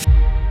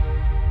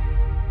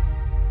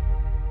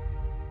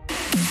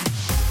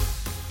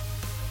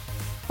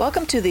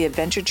Welcome to the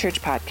Adventure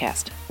Church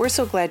podcast. We're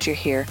so glad you're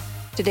here.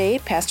 Today,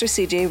 Pastor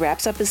CJ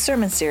wraps up his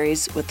sermon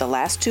series with the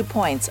last 2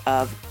 points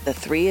of the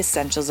 3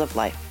 essentials of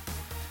life.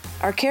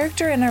 Our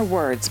character and our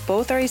words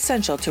both are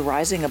essential to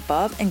rising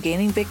above and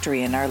gaining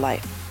victory in our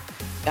life.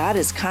 God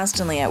is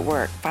constantly at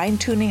work,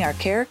 fine-tuning our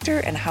character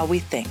and how we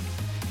think.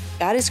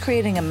 God is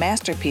creating a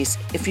masterpiece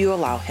if you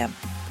allow Him.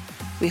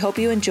 We hope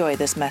you enjoy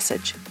this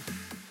message.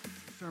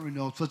 Sermon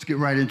notes. Let's get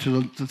right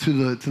into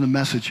the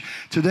message.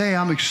 Today,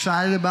 I'm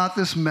excited about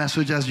this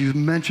message. As you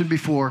mentioned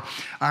before,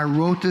 I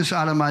wrote this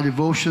out of my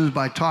devotions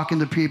by talking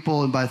to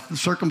people and by the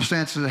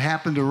circumstances that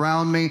happened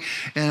around me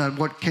and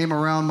what came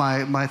around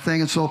my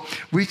thing. And so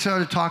we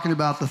started talking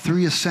about the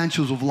 3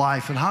 essentials of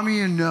life. And how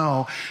many of you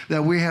know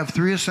that we have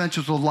 3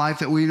 essentials of life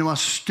that we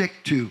must stick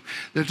to?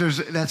 That there's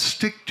that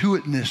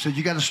stick-to-itness, that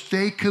you got to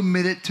stay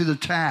committed to the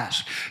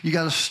task. You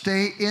got to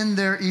stay in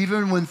there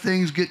even when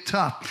things get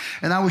tough.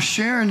 And I was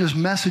sharing this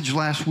message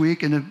last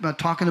week and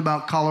talking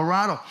about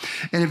Colorado.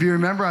 And if you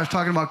remember, I was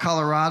talking about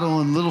Colorado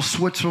and little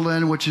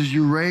Switzerland, which is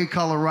Ouray,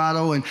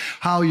 Colorado, and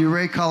how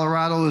Ouray,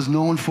 Colorado is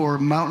known for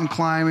mountain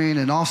climbing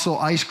and also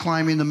ice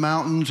climbing the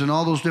mountains and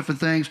all those different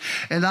things.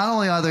 And not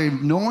only are they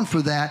known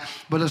for that,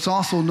 but it's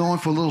also known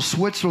for little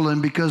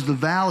Switzerland because the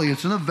valley,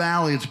 it's in a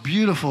valley, it's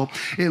beautiful.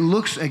 It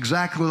looks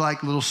exactly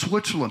like little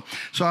Switzerland.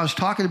 So I was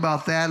talking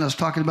about that, and I was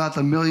talking about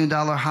the $1 Million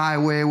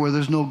Highway where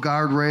there's no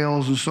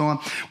guardrails and so on.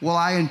 Well,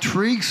 I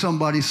intrigued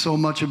somebody so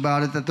much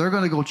about it that they're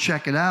going to go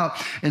check it out.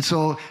 And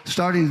so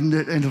starting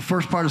in the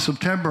first part of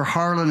September,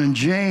 Harlan and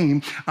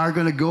Jane are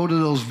going to go to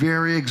those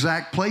very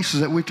exact places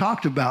that we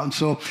talked about. And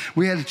so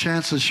we had a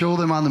chance to show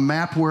them on the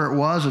map where it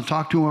was and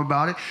talk to them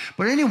about it.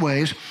 But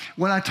anyways,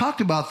 when I talked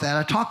about that,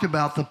 I talked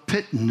about the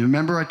Pitton.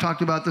 Remember I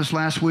talked about this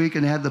last week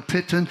and had the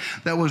Pitton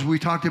we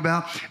talked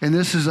about. And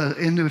this is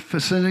in the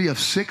vicinity of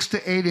 6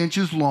 to 8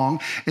 inches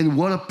long. And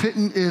what a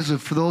Pitton is,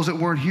 for those that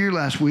weren't here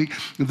last week,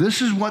 this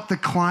is what the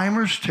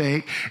climbers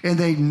take and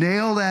they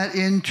nail that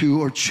into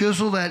or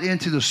chisel that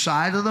into the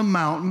side of the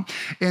mountain.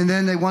 And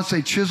then once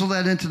they chisel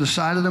that into the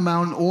side of the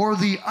mountain or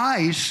the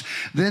ice,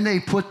 then they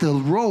put the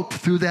rope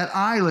through that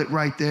eyelet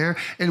right there.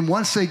 And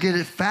once they get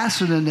it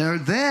fastened in there,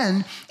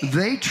 then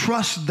they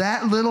trust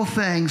that little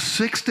thing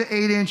 6 to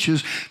 8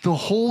 inches to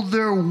hold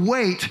their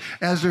weight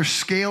as they're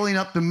scaling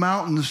up the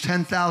mountains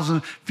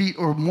 10,000 feet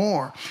or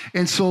more.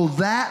 And so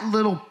that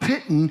little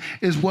Pitton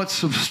is what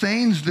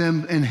sustains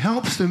them and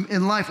helps them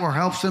in life or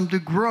helps them to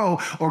grow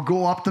or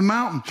go up the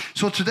mountain.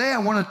 So today I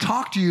want to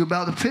talk to you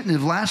about the Pitton.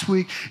 Last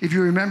week, if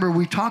you remember,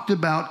 we talked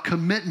about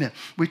commitment.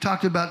 We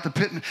talked about the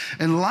Pitton.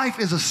 And life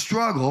is a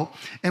struggle,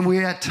 and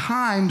we at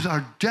times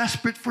are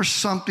desperate for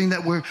something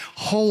that will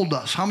hold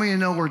us. How many of you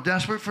know we're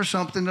desperate for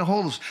something to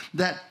hold us?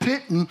 That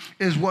Pitton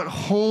is what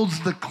holds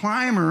the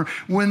climber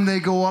when they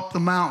go up the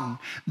mountain.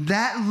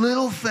 That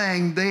little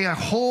thing they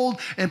hold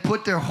and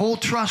put their whole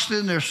trust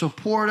in, their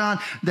support on,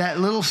 that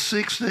little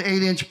 6 to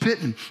 8 inch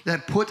Pitton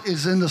that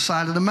is in the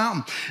side of the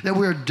mountain. That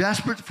we're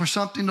desperate for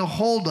something to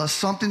hold us,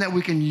 something that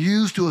we can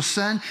use to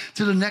ascend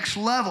to the next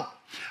level.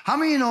 How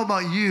many of you know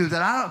about you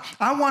that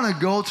I want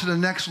to go to the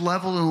next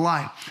level in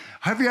life?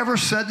 Have you ever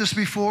said this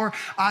before?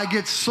 I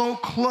get so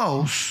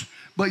close,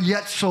 but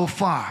yet so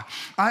far.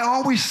 I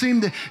always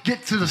seem to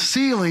get to the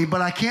ceiling,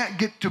 but I can't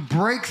get to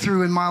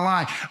breakthrough in my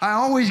life. I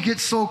always get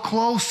so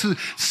close to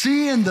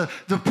seeing the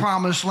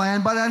promised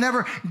land, but I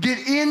never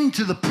get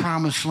into the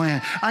promised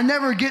land. I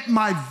never get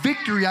my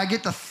victory. I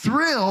get the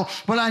thrill,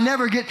 but I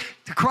never get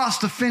to cross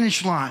the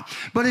finish line.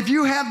 But if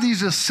you have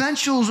these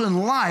essentials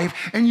in life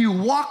and you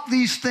walk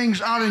these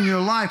things out in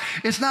your life,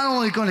 it's not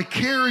only going to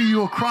carry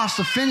you across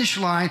the finish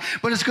line,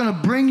 but it's going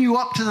to bring you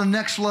up to the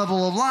next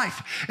level of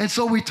life. And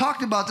so we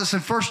talked about this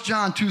in 1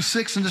 John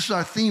 2:6, and this is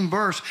our theme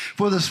verse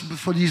for this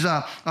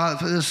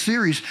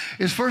series,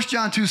 is 1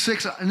 John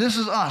 2:6, and this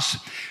is us.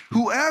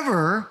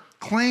 Whoever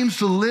claims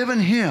to live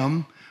in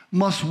Him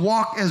must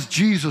walk as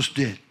Jesus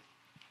did.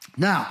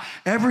 Now,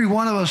 every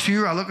one of us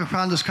here, I look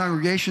around this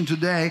congregation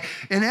today,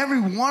 and every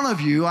one of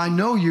you, I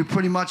know you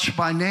pretty much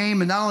by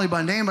name, and not only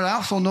by name, but I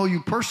also know you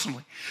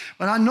personally.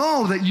 But I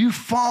know that you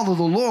follow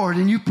the Lord,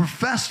 and you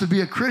profess to be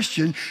a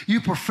Christian.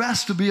 You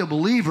profess to be a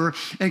believer,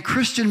 and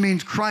Christian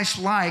means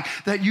Christ-like,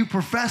 that you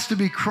profess to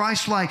be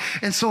Christ-like.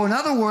 And so, in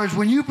other words,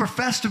 when you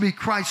profess to be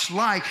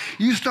Christ-like,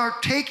 you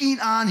start taking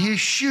on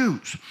His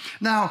shoes.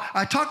 Now,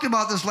 I talked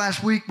about this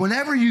last week.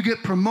 Whenever you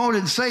get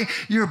promoted, say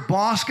your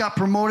boss got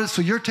promoted,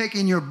 so you're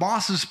taking your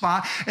boss's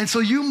spot, and so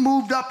you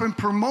moved up in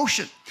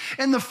promotion.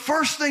 And the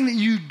first thing that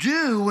you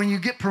do when you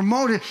get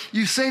promoted,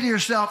 you say to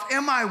yourself,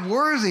 am I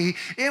worthy?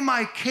 Am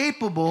I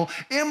capable?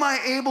 Am I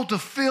able to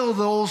fill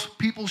those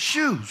people's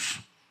shoes?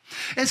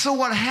 And so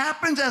what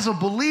happens as a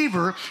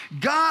believer,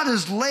 God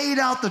has laid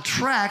out the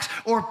tracks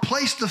or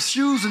placed the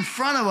shoes in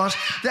front of us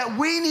that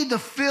we need to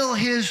fill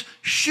his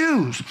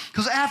shoes.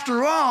 Because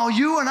after all,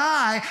 you and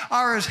I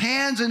are his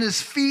hands and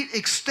his feet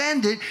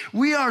extended.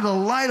 We are the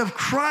light of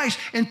Christ,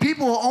 and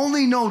people will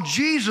only know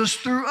Jesus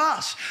through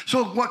us.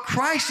 So what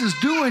Christ is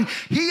doing,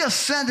 he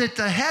ascended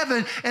to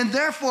heaven and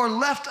therefore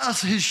left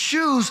us his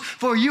shoes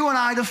for you and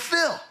I to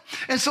fill.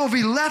 And so if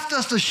he left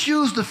us the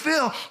shoes to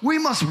fill, we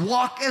must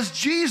walk as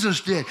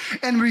Jesus did.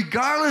 And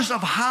regardless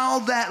of how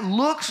that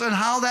looks and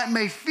how that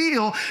may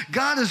feel,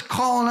 God is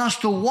calling us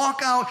to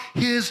walk out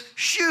his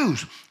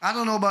shoes. I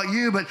don't know about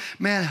you, but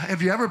man,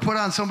 have you ever put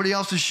on somebody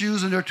else's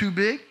shoes and they're too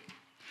big?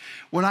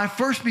 When I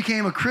first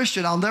became a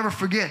Christian, I'll never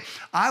forget,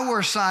 I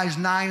wear size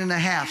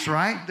 9.5s,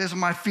 right? These are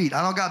my feet.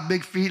 I don't got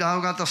big feet. I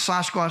don't got the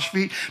Sasquatch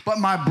feet. But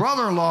my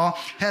brother-in-law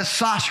has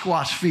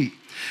Sasquatch feet.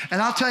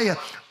 And I'll tell you,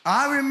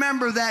 I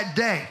remember that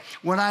day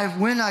when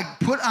I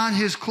put on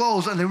his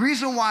clothes. And the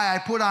reason why I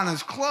put on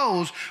his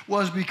clothes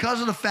was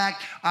because of the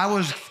fact I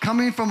was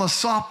coming from a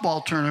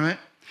softball tournament,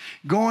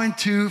 going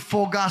to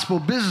Full Gospel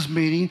Business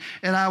Meeting,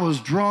 and I was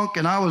drunk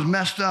and I was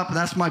messed up, and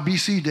that's my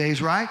BC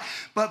days, right?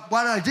 But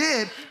what I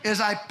did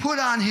is I put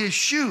on his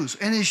shoes,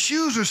 and his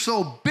shoes are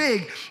so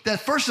big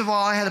that first of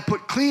all, I had to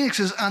put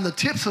Kleenexes on the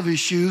tips of his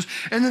shoes,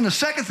 and then the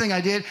second thing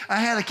I did,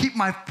 I had to keep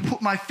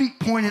my feet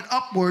pointed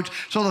upwards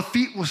so the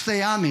feet will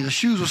stay on me, the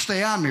shoes will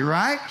stay on me,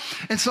 right?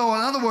 And so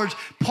in other words,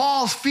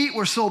 Paul's feet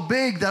were so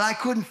big that I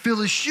couldn't fill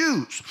his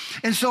shoes.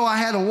 And so I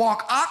had to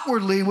walk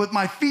awkwardly with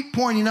my feet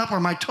pointing up, or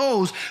my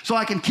toes, so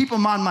I can keep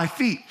them on my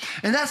feet.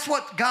 And that's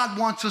what God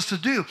wants us to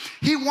do.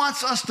 He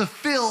wants us to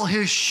fill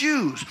his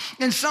shoes.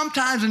 And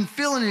sometimes in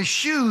filling his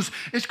shoes,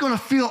 it's going to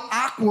feel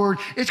awkward.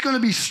 It's going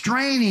to be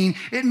straining.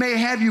 It may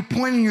have you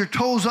pointing your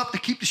toes up to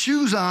keep the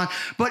shoes on.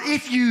 But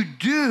if you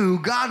do,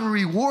 God will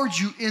reward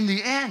you in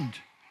the end.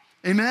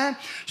 Amen?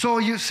 So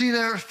you see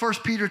there, 1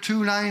 Peter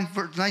 2,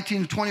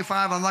 19 to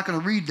 25. I'm not going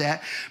to read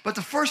that. But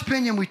the first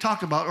pitting we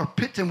talked about,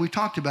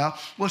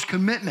 was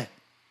commitment.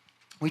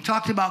 We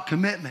talked about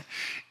commitment.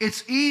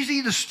 It's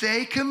easy to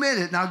stay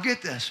committed. Now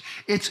get this.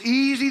 It's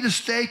easy to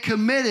stay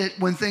committed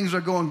when things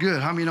are going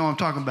good. How many know what I'm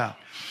talking about?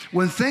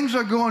 When things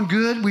are going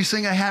good, we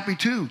sing a happy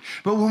tune.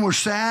 But when we're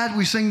sad,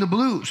 we sing the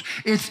blues.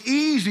 It's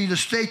easy to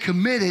stay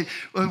committed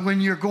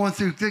when you're going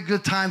through the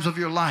good times of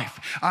your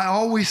life. I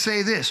always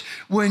say this.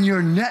 When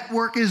your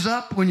network is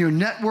up, when your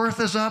net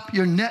worth is up,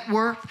 when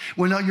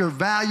your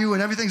value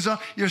and everything's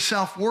up, your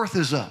self-worth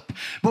is up.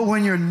 But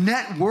when your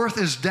net worth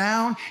is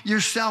down, your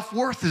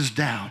self-worth is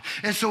down.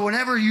 And so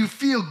whenever you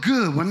feel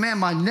good, when, man,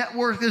 my net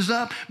worth is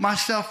up, my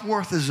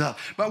self-worth is up.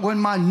 But when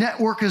my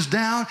network is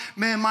down,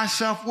 man, my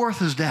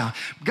self-worth is down.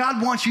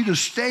 God wants you to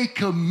stay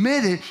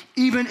committed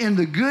even in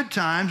the good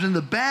times and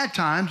the bad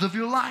times of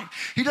your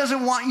life. He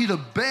doesn't want you to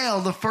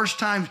bail the first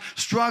time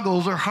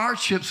struggles or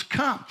hardships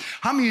come.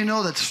 How many of you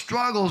know that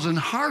struggles and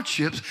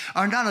hardships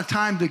are not a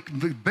time to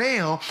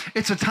bail?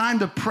 It's a time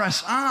to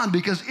press on,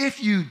 because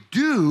if you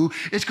do,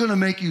 it's going to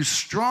make you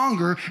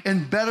stronger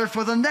and better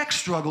for the next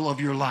struggle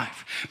of your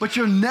life. But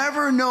you'll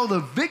never know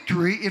the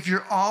victory if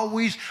you're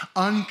always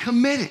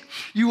uncommitted.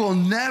 You will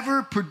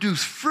never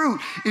produce fruit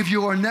if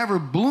you are never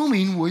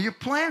blooming where you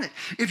planted.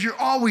 If you're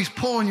always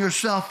pulling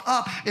yourself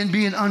up and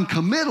being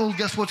uncommittal,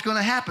 guess what's going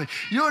to happen?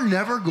 You're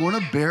never going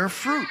to bear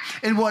fruit.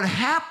 And what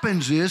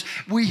happens is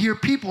we hear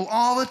people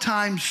all the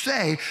time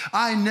say,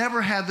 I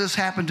never had this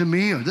happen to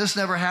me, or this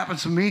never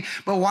happens to me,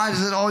 but why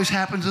does it always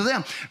happen to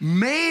them?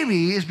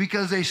 Maybe it's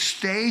because they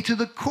stay to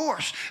the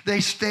course.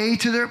 They stay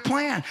to their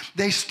plan.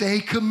 They stay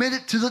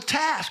committed to the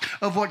task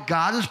of what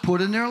God has put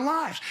in their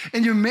lives.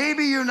 And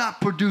maybe you're not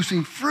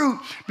producing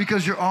fruit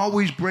because you're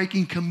always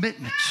breaking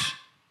commitments.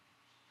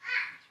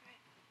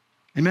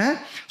 Amen?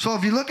 So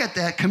if you look at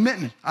that,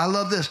 commitment. I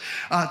love this.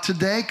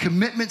 Today,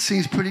 commitment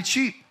seems pretty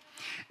cheap.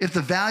 If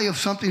the value of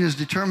something is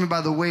determined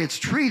by the way it's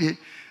treated,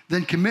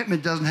 then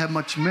commitment doesn't have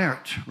much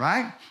merit,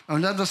 right?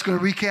 I'm just going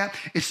to recap.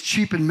 It's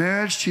cheap in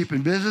marriage, cheap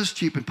in business,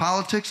 cheap in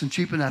politics, and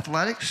cheap in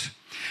athletics.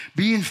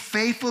 Being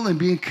faithful and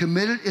being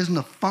committed isn't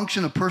a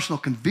function of personal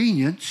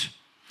convenience.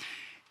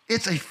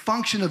 It's a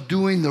function of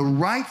doing the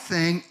right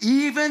thing,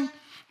 even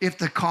if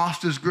the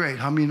cost is great.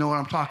 How many know what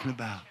I'm talking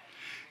about?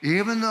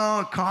 Even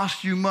though it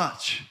costs you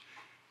much.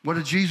 What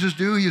did Jesus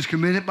do? He was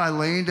committed by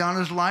laying down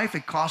his life.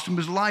 It cost him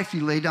his life. He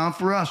laid down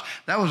for us.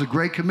 That was a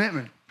great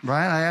commitment,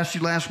 right? I asked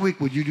you last week,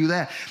 would you do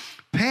that?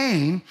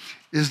 Pain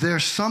is there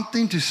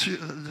sometimes to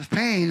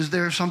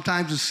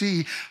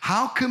see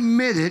how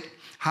committed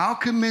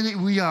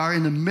we are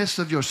in the midst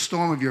of your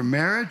storm of your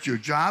marriage, your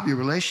job, your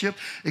relationship,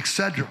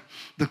 etc.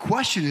 The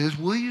question is,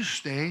 will you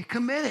stay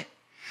committed?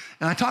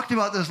 And I talked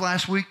about this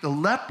last week. The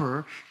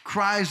leper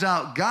cries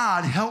out,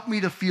 God, help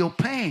me to feel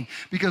pain.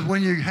 Because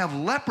when you have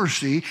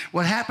leprosy,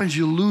 what happens,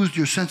 you lose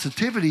your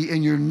sensitivity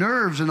and your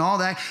nerves and all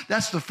that.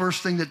 That's the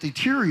first thing that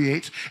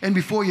deteriorates. And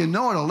before you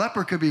know it, a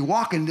leper could be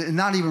walking and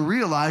not even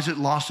realize it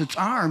lost its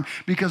arm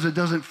because it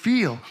doesn't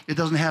feel. It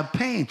doesn't have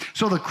pain.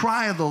 So the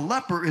cry of the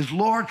leper is,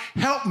 Lord,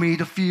 help me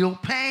to feel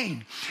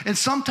pain. And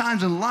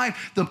sometimes in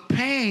life, the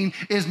pain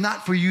is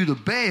not for you to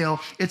bail.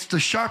 It's to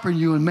sharpen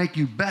you and make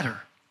you better.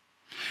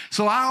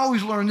 So I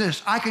always learn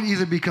this. I can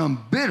either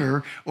become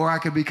bitter or I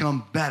can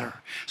become better.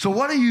 So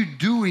what are you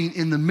doing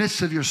in the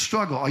midst of your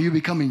struggle? Are you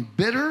becoming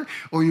bitter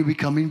or are you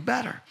becoming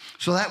better?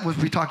 So that was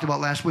we talked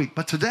about last week.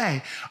 But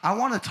today, I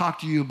want to talk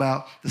to you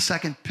about the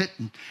second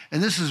pitting.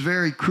 And this is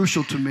very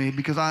crucial to me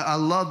because I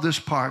love this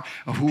part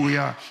of who we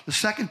are. The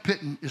second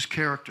pitting is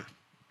character.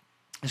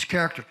 is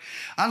character.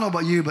 I don't know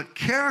about you, but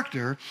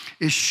character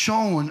is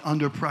shown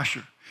under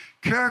pressure.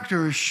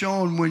 Character is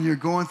shown when you're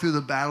going through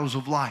the battles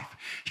of life.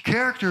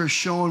 Character is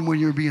shown when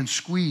you're being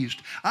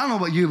squeezed. I don't know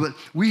about you, but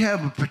we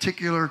have a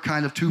particular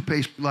kind of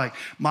toothpaste. Like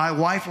my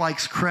wife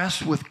likes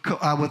Crest with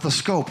a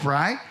scope,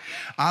 right?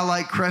 I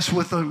like Crest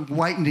with a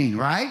whitening,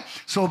 right?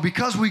 So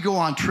because we go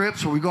on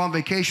trips or we go on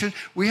vacation,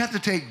 we have to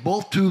take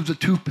both tubes of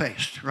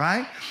toothpaste,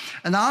 right?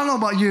 And I don't know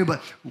about you,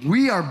 but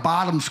we are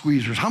bottom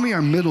squeezers. How many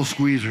are middle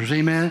squeezers?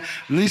 Amen.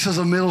 Lisa's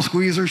a middle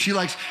squeezer. She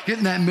likes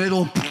hitting that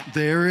middle.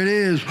 There it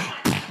is.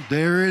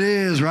 There it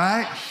is,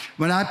 right?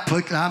 When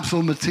I'm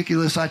so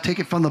meticulous, I take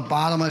it from the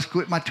bottom, I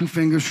squint my 2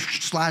 fingers,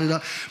 slide it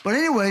up. But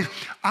anyways,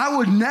 I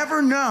would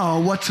never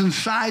know what's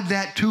inside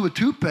that tube of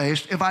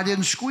toothpaste if I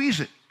didn't squeeze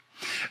it.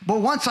 But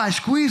once I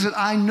squeeze it,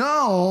 I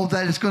know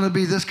that it's going to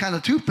be this kind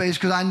of toothpaste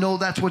because I know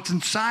that's what's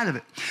inside of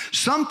it.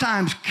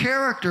 Sometimes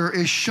character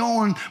is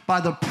shown by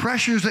the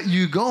pressures that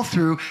you go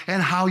through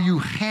and how you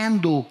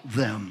handle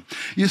them.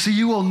 You see,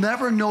 you will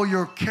never know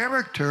your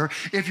character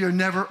if you're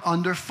never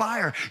under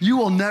fire. You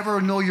will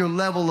never know your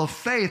level of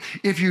faith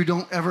if you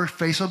don't ever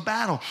face a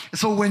battle.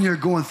 So when you're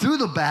going through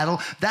the battle,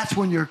 that's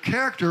when your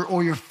character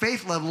or your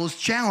faith level is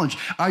challenged.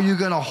 Are you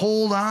going to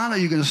hold on? Are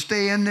you going to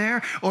stay in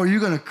there? Or are you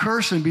going to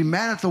curse and be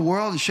mad at the world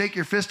and shake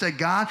your fist at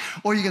God?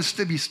 Or are you going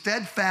to be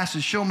steadfast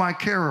and show my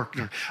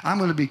character? I'm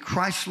going to be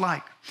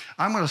Christ-like.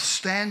 I'm going to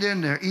stand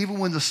in there even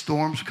when the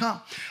storms come.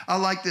 I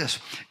like this.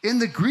 In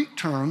the Greek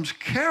terms,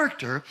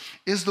 character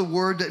is the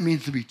word that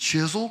means to be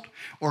chiseled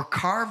or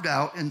carved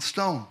out in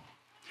stone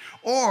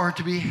or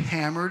to be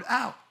hammered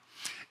out.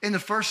 In the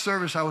first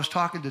service, I was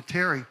talking to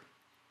Terry.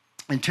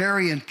 And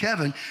Terry and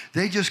Kevin,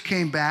 they just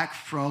came back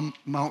from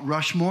Mount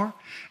Rushmore.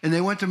 And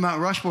they went to Mount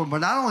Rushmore,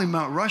 but not only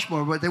Mount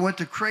Rushmore, but they went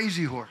to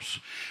Crazy Horse.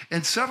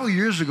 And several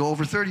years ago,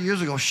 over 30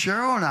 years ago,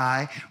 Cheryl and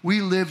I,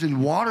 we lived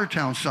in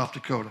Watertown, South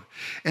Dakota.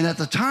 And at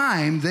the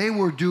time, they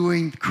were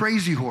doing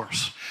Crazy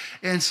Horse.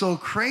 And so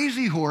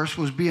Crazy Horse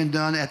was being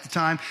done at the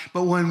time.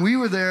 But when we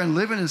were there and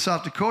living in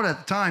South Dakota at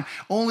the time,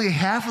 only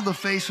half of the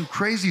face of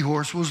Crazy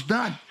Horse was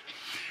done.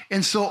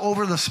 And so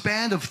over the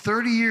span of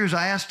 30 years,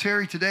 I asked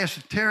Terry today, I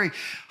said, Terry,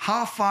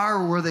 how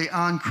far were they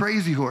on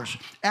Crazy Horse?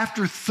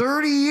 After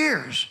 30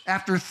 years,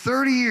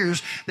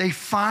 they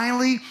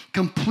finally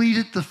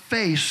completed the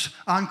face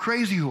on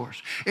Crazy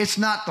Horse. It's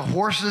not the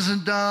horse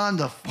isn't done,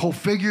 the whole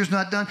figure's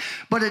not done,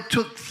 but it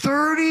took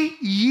 30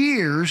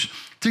 years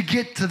to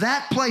get to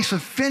that place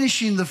of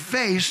finishing the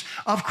face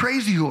of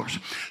Crazy Horse.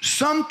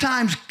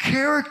 Sometimes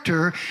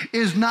character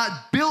is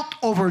not built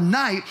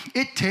overnight.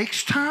 It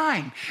takes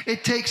time.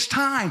 It takes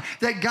time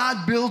that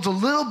God builds a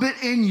little bit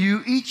in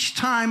you each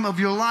time of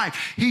your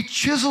life. He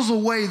chisels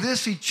away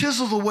this, he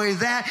chisels away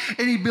that,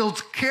 and he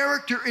builds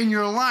character in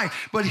your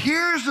life. But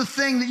here's the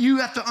thing that you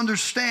have to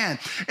understand.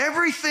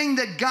 Everything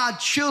that God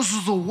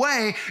chisels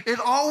away, it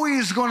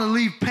always is going to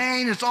leave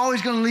pain. It's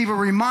always going to leave a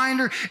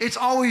reminder. It's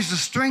always to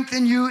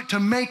strengthen you,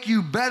 to make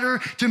you better,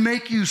 to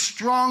make you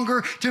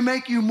stronger, to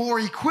make you more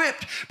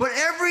equipped. But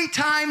every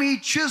time he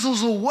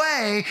chisels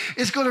away,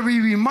 it's going to be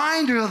a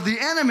reminder of the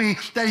enemy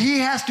that he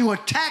has to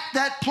attack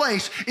that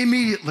place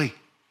immediately.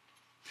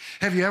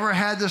 Have you ever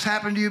had this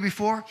happen to you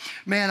before?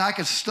 Man, I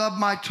could stub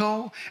my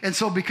toe. And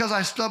so because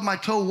I stubbed my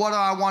toe, what do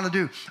I want to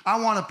do? I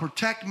want to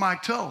protect my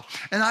toe.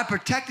 And I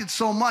protect it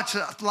so much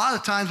that a lot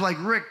of times, like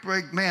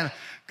Rick, man,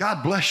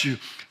 God bless you.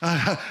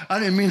 I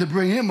didn't mean to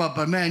bring him up,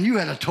 but man, you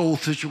had a toe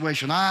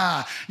situation.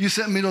 You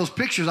sent me those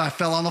pictures. I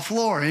fell on the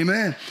floor.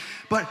 Amen.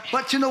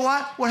 But you know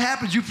what? What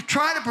happens? You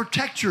try to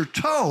protect your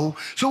toe.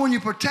 So when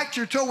you protect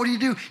your toe, what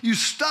do? You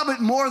stub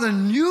it more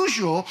than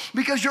usual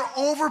because you're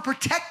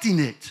overprotecting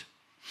it.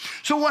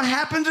 So what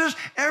happens is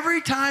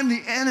every time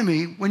the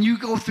enemy, when you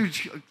go through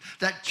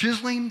that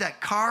chiseling,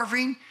 that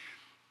carving,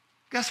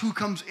 guess who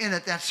comes in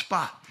at that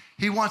spot?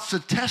 He wants to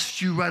test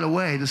you right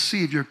away to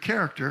see if your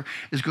character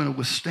is going to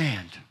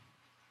withstand.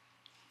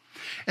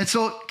 And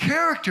so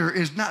character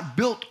is not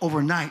built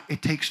overnight.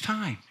 It takes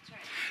time.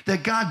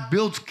 That God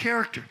builds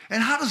character.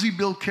 And how does he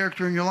build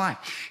character in your life?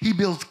 He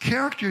builds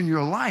character in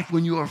your life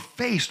when you are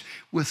faced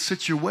with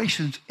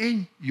situations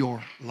in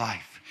your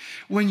life,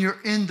 when you're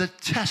in the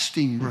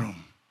testing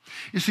room.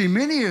 You see,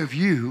 many of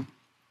you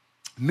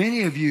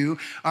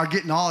are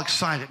getting all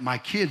excited. My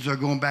kids are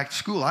going back to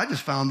school. I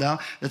just found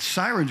out that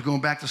Siren's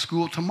going back to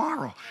school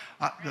tomorrow.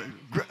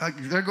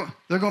 They're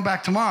going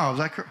back tomorrow. Is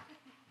that correct?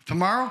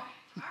 Tomorrow?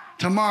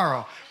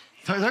 Tomorrow.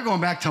 They're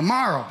going back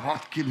tomorrow.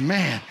 Oh,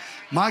 man,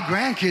 my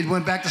grandkid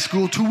went back to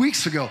school 2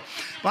 weeks ago.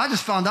 But I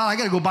just found out I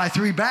got to go buy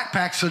 3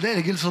 backpacks today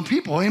to get some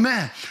people.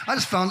 Amen. I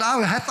just found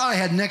out. I thought I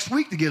had next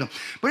week to get them.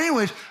 But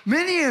anyways,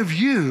 many of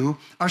you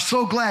are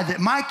so glad that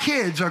my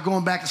kids are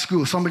going back to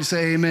school. Somebody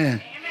say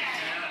amen.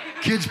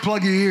 Amen. Kids,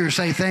 plug your ears.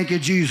 Say, thank you,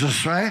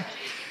 Jesus, right?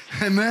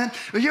 Amen.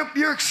 But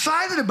you're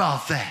excited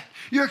about that.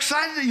 You're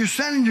excited that you're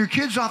sending your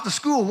kids off to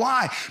school.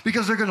 Why?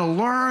 Because they're going to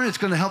learn. It's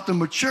going to help them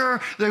mature.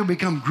 They're going to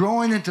become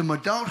growing into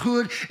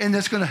adulthood, and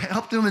that's going to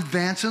help them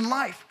advance in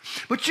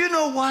life. But you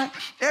know what?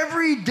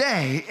 Every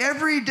day,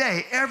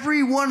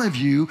 every one of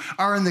you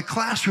are in the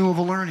classroom of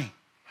learning.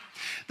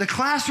 The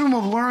classroom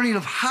of learning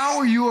of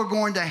how you are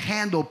going to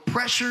handle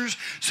pressures,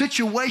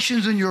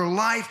 situations in your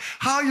life,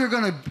 how you're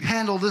going to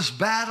handle this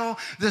battle,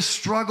 this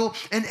struggle.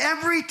 And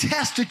every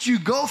test that you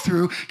go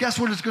through, guess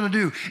what it's going to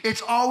do?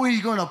 It's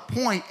always going to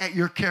point at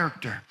your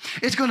character.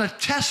 It's going to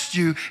test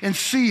you and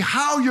see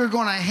how you're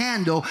going to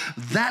handle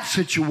that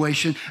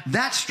situation,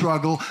 that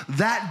struggle,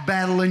 that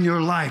battle in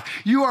your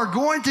life. You are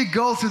going to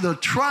go through the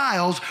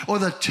trials or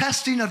the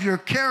testing of your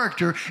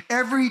character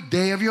every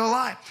day of your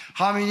life.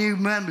 How many of you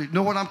men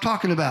know what I'm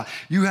talking about?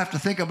 You have to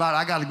think about,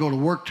 I got to go to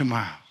work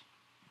tomorrow.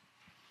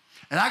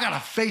 And I got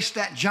to face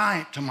that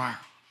giant tomorrow.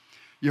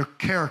 Your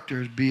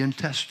character is being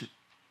tested.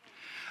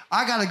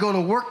 I got to go to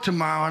work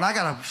tomorrow and I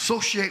got to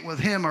associate with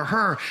him or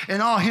her.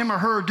 And all him or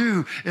her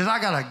do is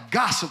I got to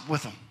gossip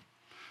with them.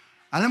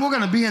 And then we're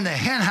going to be in the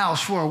hen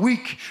house for a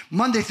week,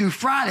 Monday through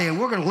Friday, and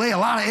we're going to lay a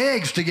lot of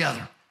eggs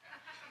together.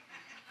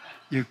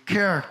 Your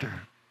character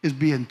is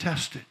being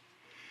tested.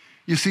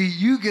 You see,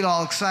 you get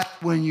all excited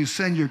when you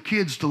send your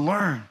kids to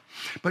learn.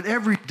 But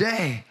every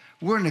day,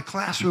 we're in the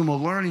classroom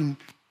of learning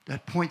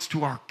that points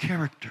to our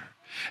character.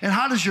 And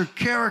how does your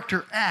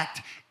character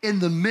act in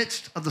the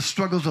midst of the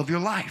struggles of your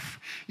life?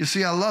 You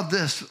see, I love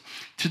this.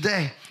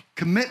 Today,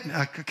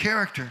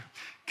 character.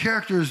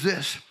 Character is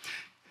this.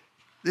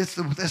 It's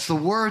the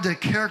word that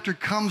character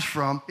comes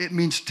from. It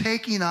means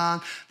taking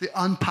on the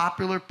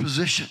unpopular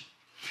position.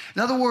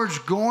 In other words,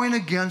 going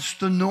against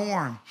the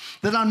norm.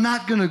 That I'm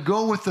not going to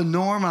go with the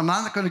norm. I'm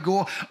not going to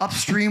go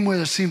upstream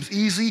where it seems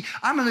easy.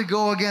 I'm going to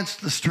go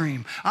against the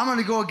stream. I'm going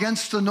to go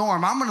against the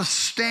norm. I'm going to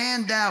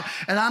stand out,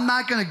 and I'm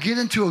not going to get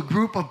into a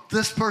group of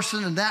this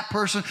person and that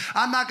person.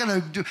 I'm not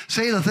going to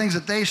say the things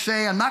that they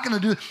say. I'm not going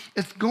to do.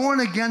 It's going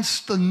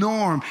against the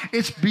norm.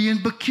 It's being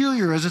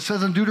peculiar, as it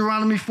says in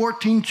Deuteronomy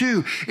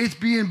 14:2. It's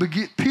being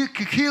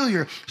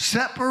peculiar,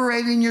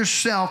 separating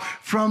yourself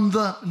from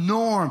the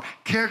norm.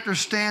 Character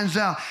stands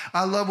out.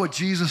 I love what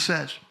Jesus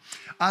says.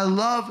 I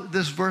love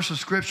this verse of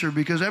scripture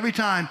because every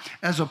time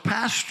as a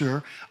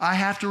pastor, I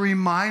have to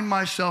remind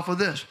myself of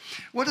this.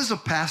 What is a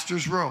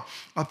pastor's role?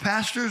 A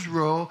pastor's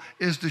role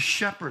is the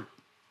shepherd,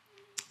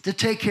 to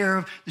take care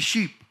of the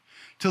sheep,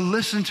 to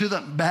listen to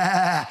the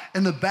bah.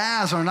 And the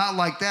bahs are not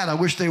like that. I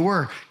wish they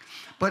were.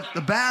 But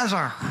the bahs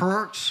are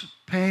hurts,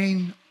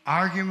 pain,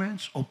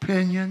 arguments,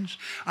 opinions.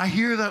 I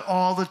hear that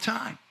all the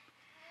time.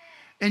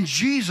 And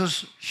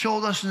Jesus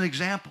showed us an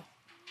example.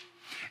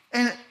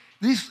 And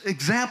these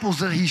examples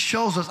that he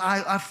shows us,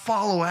 I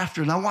follow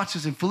after. And I watch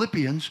this in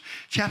Philippians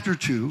chapter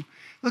 2.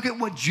 Look at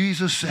what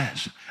Jesus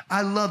says.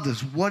 I love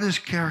this. What is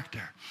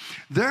character?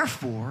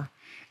 Therefore,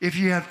 if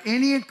you have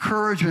any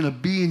encouragement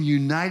of being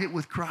united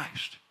with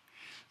Christ,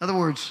 in other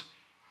words,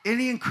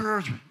 any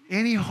encouragement,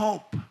 any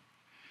hope,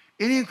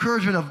 any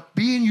encouragement of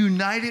being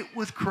united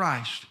with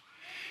Christ,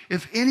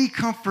 if any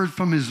comfort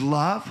from his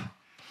love,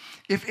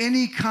 if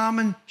any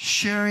common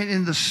sharing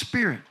in the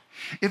Spirit,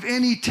 if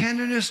any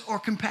tenderness or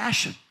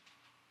compassion.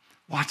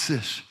 Watch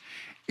this.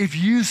 If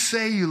you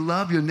say you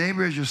love your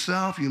neighbor as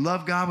yourself, you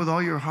love God with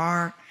all your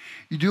heart,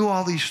 you do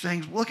all these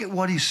things, look at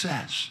what he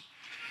says.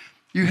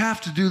 You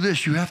have to do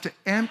this. You have to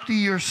empty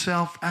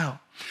yourself out.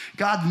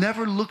 God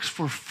never looks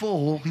for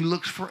full. He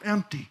looks for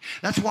empty.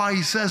 That's why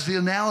he says the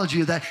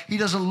analogy of that. He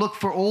doesn't look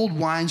for old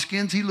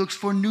wineskins. He looks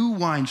for new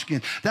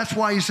wineskins. That's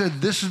why he said,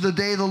 this is the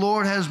day the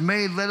Lord has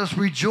made. Let us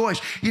rejoice.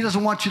 He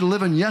doesn't want you to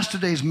live in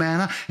yesterday's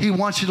manna. He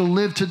wants you to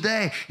live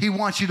today. He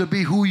wants you to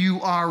be who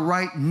you are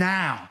right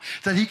now,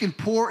 that he can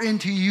pour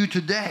into you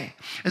today.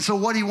 And so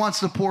what he wants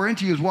to pour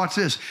into you is, watch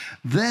this.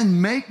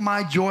 Then make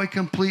my joy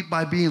complete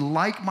by being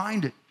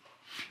like-minded.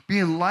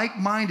 Being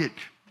like-minded,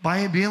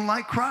 by being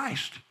like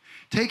Christ.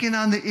 Taking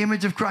on the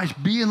image of Christ,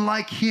 being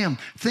like him,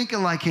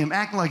 thinking like him,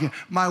 acting like him.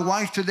 My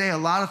wife today, a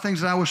lot of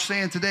things that I was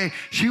saying today,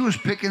 she was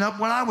picking up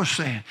what I was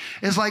saying.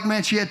 It's like,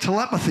 man, she had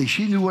telepathy.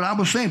 She knew what I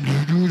was saying.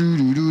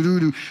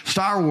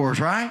 Star Wars,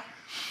 right?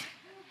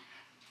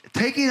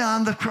 Taking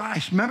on the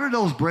Christ. Remember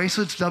those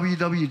bracelets,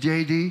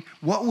 WWJD?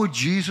 What would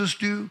Jesus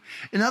do?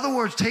 In other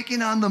words,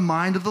 taking on the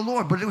mind of the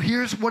Lord. But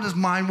here's what his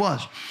mind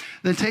was.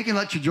 Then taking,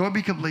 let your joy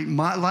be complete,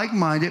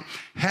 like-minded,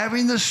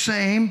 having the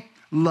same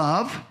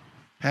love.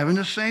 Having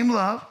the same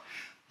love.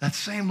 That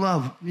same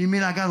love. You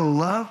mean I got to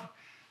love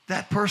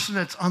that person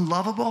that's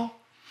unlovable?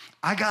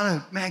 I got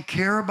to, man,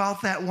 care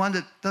about that one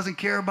that doesn't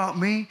care about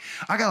me.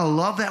 I got to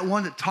love that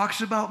one that talks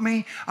about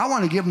me. I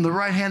want to give them the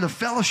right hand of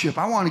fellowship.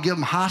 I want to give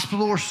them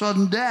hospital or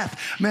sudden death.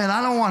 Man,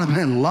 I don't want to,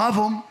 man, love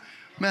them.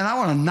 Man, I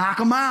want to knock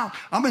them out.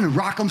 I'm in a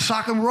rock'em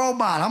sock'em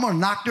robot. I'm going to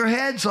knock their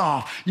heads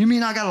off. You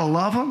mean I got to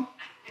love them?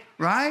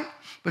 Right?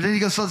 But then he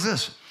goes, says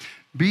this.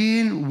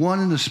 Being one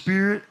in the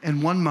spirit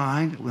and one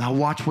mind. Now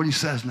watch what he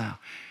says now.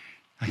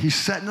 He's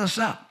setting us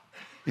up.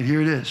 And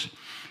here it is.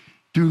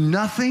 Do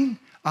nothing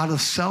out of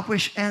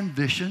selfish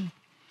ambition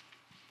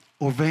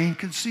or vain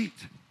conceit.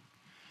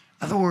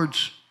 In other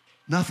words,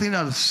 nothing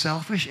out of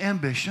selfish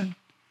ambition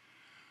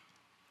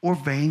or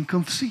vain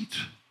conceit.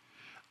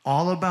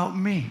 All about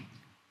me.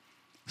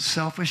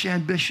 Selfish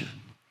ambition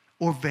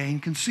or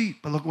vain conceit.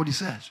 But look what he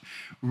says.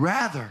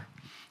 Rather,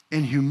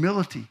 in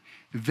humility,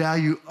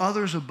 value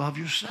others above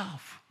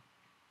yourself.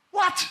 What?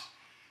 What?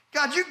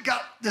 God, you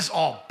got this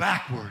all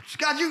backwards.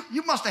 God,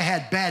 you must have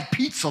had bad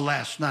pizza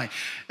last night.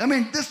 I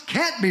mean, this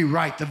can't be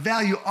right to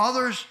value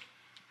others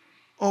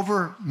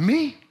over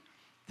me.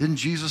 Didn't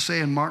Jesus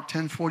say in Mark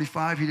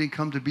 10:45, he didn't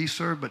come to be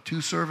served, but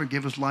to serve and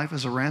give his life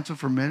as a ransom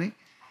for many?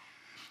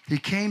 He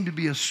came to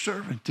be a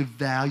servant, to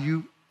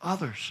value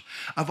others.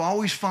 I've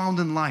always found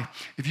in life,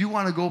 if you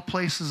want to go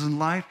places in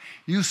life,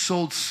 you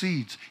sowed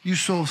seeds. You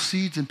sow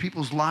seeds in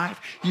people's life.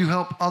 You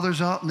help others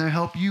out and they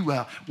help you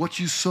out. What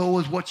you sow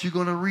is what you're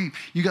going to reap.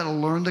 You got to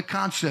learn the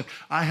concept.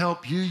 I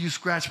help you, you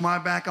scratch my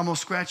back, I'm going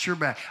to scratch your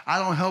back. I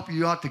don't help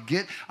you out to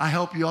get, I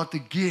help you out to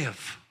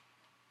give.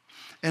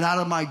 And out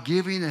of my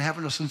giving and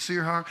having a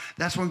sincere heart,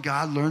 that's when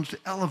God learns to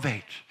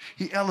elevate.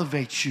 He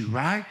elevates you,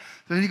 right?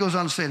 Then he goes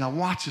on to say, now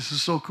watch this,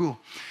 is so cool.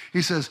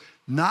 He says,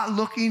 not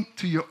looking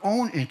to your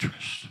own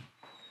interest.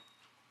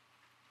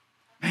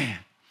 Man.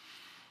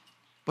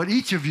 But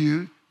each of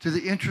you to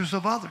the interest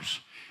of others.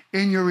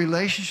 In your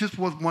relationships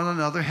with one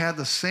another, have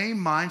the same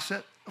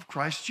mindset of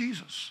Christ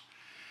Jesus.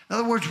 In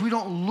other words, we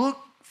don't look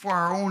for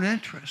our own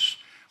interests.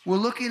 We're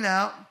looking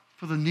out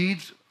for the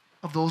needs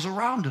of those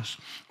around us.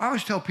 I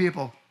always tell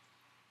people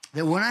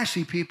that when I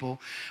see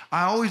people,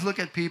 I always look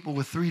at people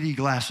with 3D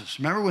glasses.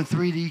 Remember when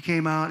 3D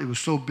came out? It was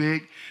so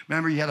big.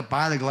 Remember you had to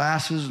buy the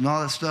glasses and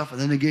all that stuff, and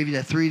then they gave you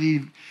that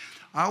 3D.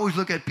 I always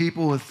look at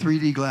people with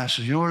 3D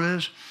glasses. You know what it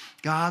is?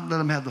 God, let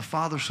them have the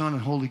Father, Son,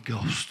 and Holy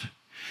Ghost.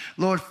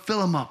 Lord, fill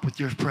them up with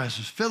your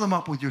presence. Fill them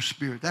up with your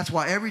spirit. That's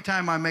why every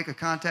time I make a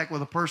contact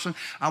with a person,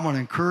 I want to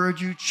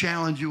encourage you,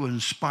 challenge you, and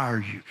inspire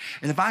you.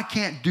 And if I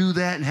can't do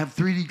that and have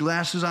 3D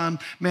glasses on,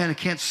 man, I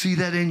can't see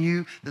that in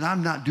you, then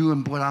I'm not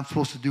doing what I'm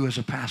supposed to do as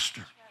a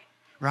pastor.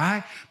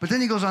 Right? But then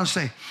he goes on to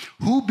say,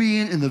 who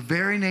being in the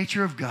very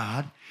nature of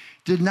God,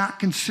 did not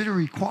consider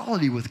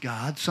equality with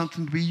God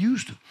something to be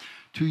used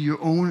to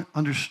your own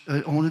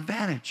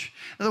advantage.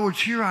 In other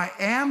words, here I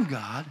am,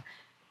 God.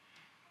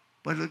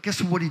 But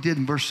guess what he did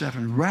in verse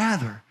 7?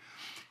 Rather,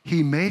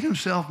 he made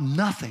himself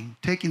nothing,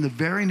 taking the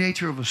very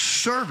nature of a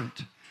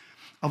servant.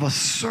 A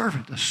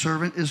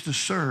servant is to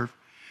serve,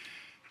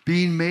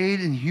 being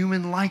made in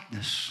human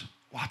likeness.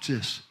 Watch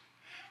this.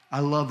 I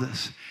love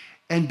this.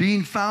 And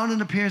being found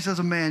in appearance as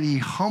a man, he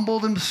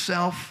humbled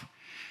himself.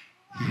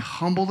 He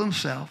humbled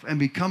himself and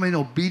becoming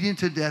obedient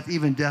to death,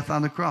 even death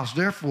on the cross.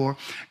 Therefore,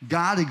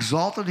 God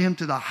exalted him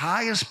to the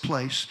highest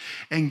place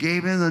and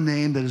gave him the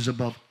name that is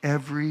above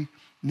every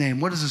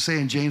name. What does it say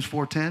in James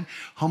 4:10?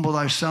 Humble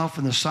thyself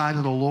in the sight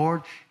of the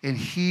Lord, and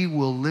he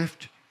will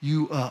lift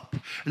you up.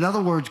 In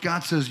other words,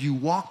 God says you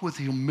walk with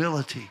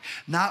humility,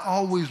 not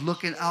always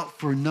looking out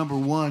for number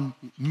one,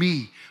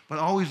 me, but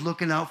always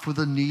looking out for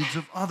the needs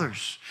of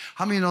others.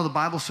 How many know the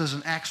Bible says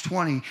in Acts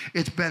 20,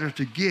 it's better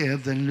to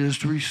give than it is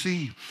to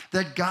receive?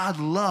 That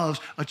God loves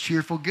a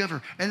cheerful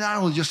giver. And not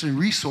only just in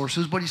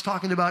resources, but he's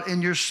talking about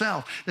in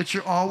yourself, that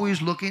you're always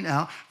looking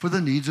out for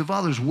the needs of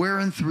others,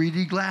 wearing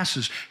 3D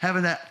glasses,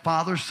 having that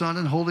Father, Son,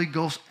 and Holy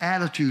Ghost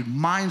attitude,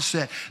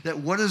 mindset, that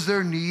what is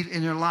their need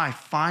in their life?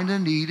 Find a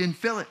need and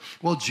fill it.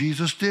 Well,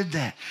 Jesus did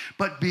that.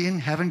 But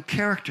having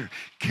character.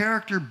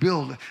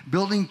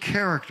 Building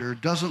character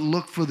doesn't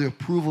look for the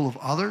approval of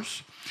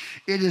others.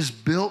 It is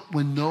built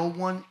when no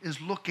one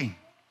is looking.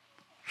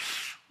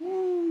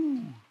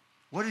 Ooh.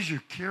 What is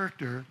your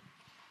character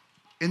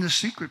in the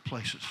secret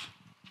places?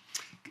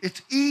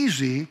 It's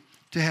easy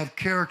to have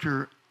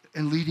character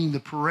in leading the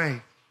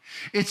parade.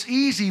 It's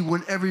easy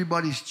when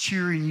everybody's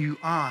cheering you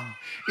on.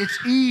 It's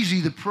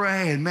easy to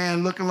pray and,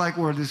 man, looking like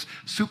we're this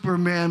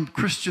Superman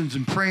Christians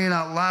and praying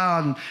out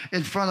loud and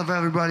in front of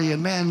everybody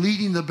and, man,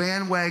 leading the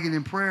bandwagon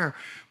in prayer.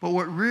 But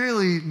what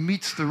really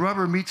the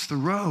rubber meets the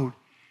road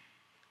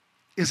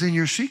is in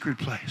your secret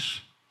place.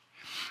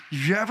 Have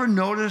you ever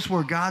noticed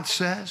where God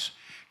says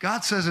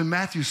in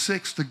Matthew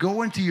 6 to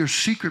go into your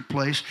secret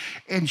place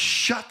and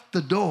shut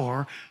the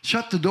door.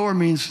 Shut the door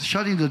means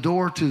shutting the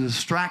door to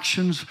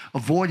distractions,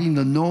 avoiding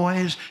the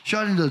noise,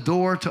 shutting the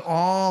door to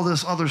all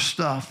this other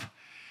stuff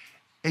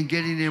and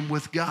getting in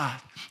with God.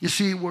 You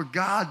see, where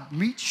God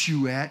meets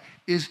you at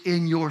is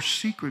in your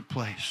secret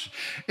place.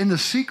 In the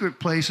secret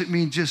place, it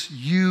means just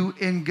you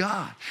and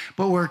God.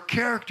 But where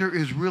character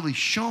is really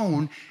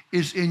shown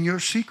is in your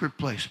secret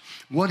place.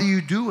 What are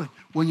you doing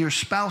when your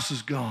spouse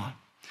is gone?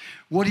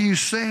 What are you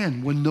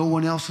saying when no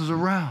one else is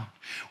around?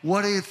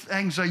 What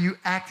things are you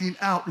acting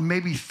out and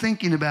maybe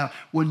thinking about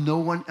when no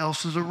one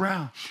else is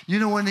around? You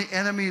know when the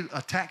enemy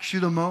attacks you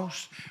the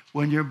most?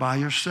 When you're by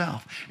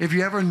yourself. If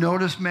you ever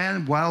notice,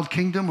 man, Wild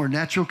Kingdom or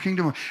Natural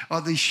Kingdom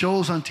or these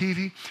shows on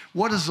TV,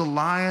 what does the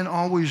lion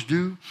always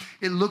do?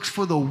 It looks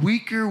for the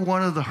weaker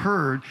one of the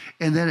herd,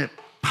 and then it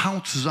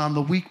pounces on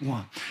the weak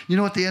one. You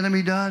know what the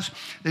enemy does?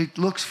 It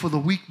looks for the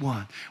weak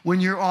one.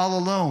 When you're all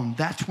alone,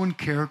 that's when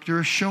character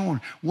is shown.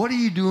 What are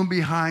you doing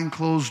behind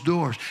closed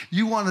doors?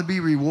 You want to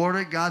be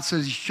rewarded? God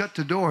says you shut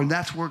the door, and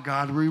that's where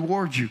God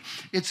rewards you.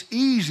 It's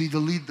easy to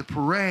lead the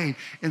parade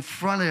in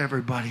front of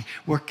everybody.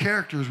 Where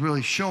character is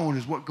really shown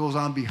is what goes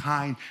on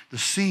behind the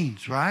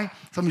scenes, right?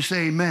 Somebody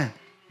say amen.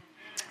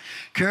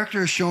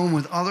 Character is shown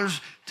when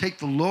others take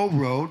the low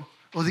road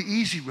or the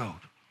easy road.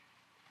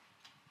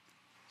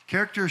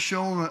 Character is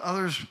shown when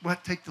others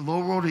take the low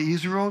road or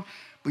easy road,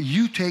 but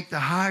you take the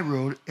high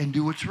road and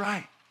do what's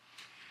right.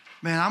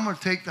 Man, I'm going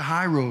to take the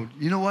high road.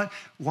 You know what?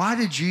 Why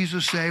did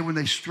Jesus say, when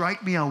they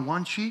strike me on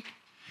one cheek,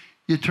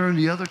 you turn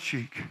the other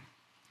cheek?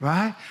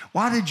 Right?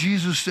 Why did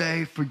Jesus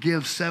say,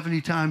 forgive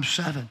 70 times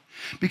 7?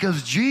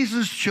 Because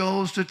Jesus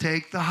chose to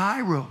take the high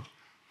road.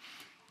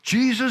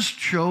 Jesus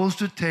chose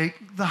to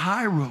take the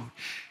high road.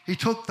 He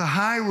took the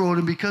high road,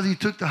 and because he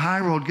took the high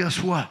road,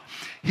 guess what?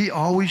 He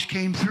always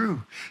came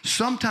through.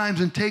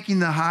 Sometimes in taking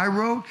the high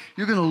road,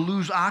 you're going to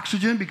lose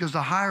oxygen because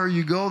the higher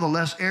you go, the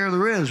less air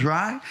there is,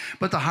 right?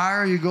 But the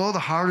higher you go, the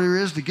harder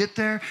it is to get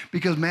there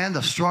because, man,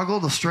 the struggle,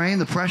 the strain,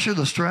 the pressure,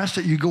 the stress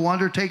that you go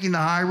under taking the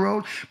high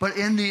road. But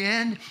in the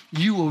end,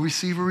 you will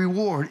receive a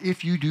reward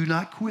if you do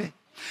not quit.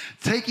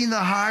 Taking the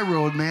high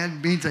road, man,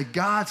 means that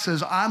God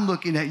says, I'm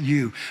looking at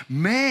you.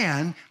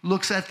 Man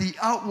looks at the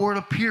outward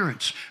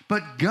appearance,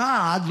 but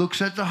God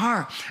looks at the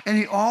heart. And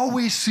he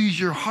always sees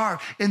your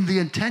heart and the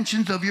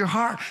intentions of your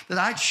heart, that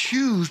I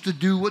choose to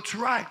do what's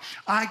right.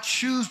 I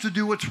choose to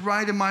do what's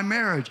right in my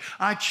marriage.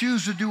 I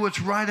choose to do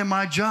what's right in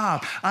my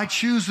job. I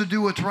choose to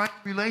do what's right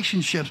in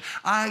relationships.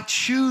 I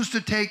choose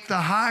to take the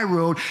high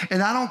road,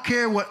 and I don't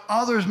care what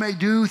others may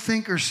do,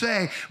 think, or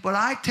say, but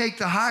I take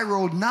the high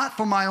road not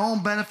for my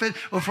own benefit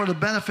or for the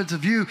benefits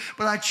of you,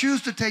 but I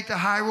choose to take the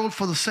high road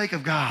for the sake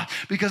of God,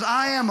 because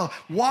I am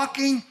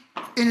walking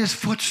in his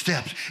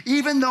footsteps.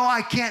 Even though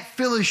I can't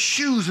feel his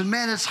shoes, and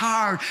man, it's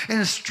hard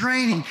and it's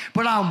straining,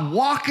 but I'm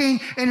walking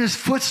in his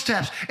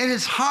footsteps, and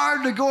it's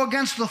hard to go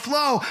against the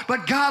flow,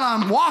 but God,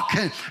 I'm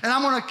walking, and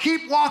I'm going to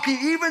keep walking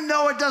even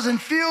though it doesn't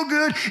feel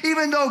good,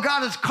 even though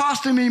God is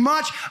costing me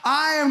much.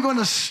 I am going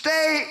to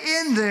stay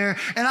in there,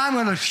 and I'm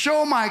going to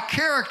show my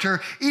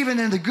character even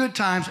in the good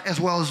times as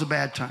well as the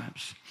bad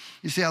times.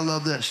 You see, I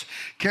love this.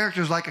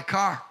 Character is like a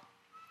car.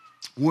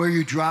 Where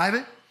you drive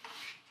it,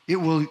 it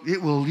will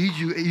lead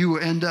you, you will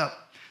end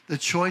up. The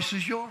choice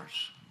is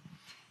yours.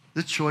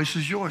 The choice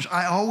is yours.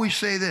 I always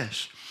say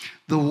this.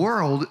 The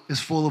world is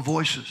full of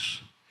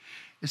voices.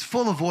 It's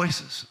full of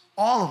voices.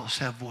 All of us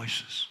have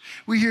voices.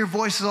 We hear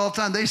voices all the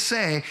time. They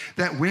say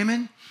that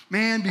women,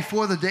 man,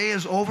 before the day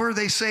is over,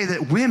 they say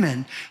that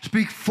women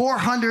speak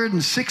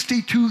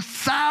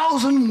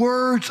 462,000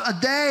 words a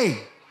day.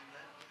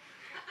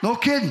 No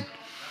kidding.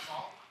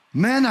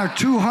 Men are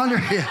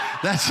 200, yeah,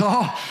 that's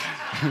all.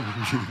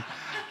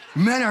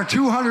 Men are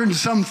 200 and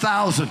some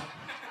thousand.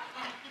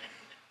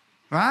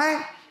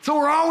 Right? So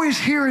we're always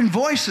hearing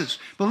voices.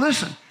 But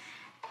listen,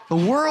 the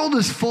world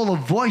is full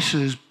of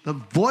voices. The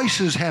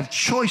voices have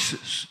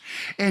choices.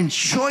 And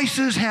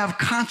choices have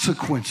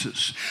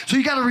consequences. So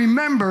you got to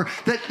remember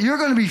that you're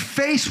going to be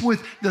faced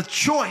with the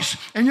choice,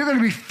 and you're going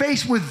to be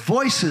faced with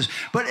voices.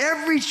 But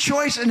every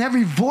choice and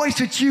every voice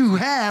that you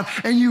have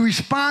and you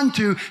respond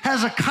to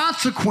has a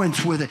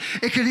consequence with it.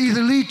 It could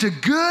either lead to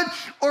good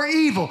or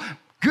evil.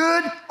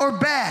 Good or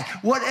bad,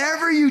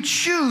 whatever you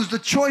choose, the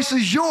choice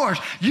is yours.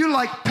 You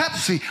like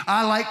Pepsi,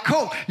 I like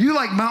Coke. You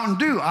like Mountain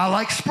Dew, I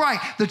like Sprite.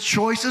 The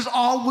choice is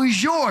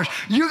always yours.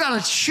 You got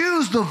to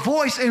choose the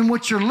voice in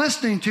what you're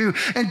listening to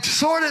and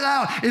sort it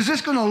out. Is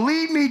this going to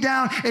lead me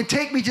down and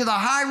take me to the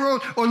high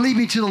road or lead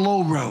me to the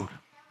low road?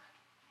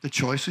 The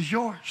choice is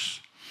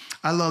yours.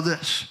 I love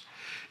this.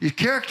 Your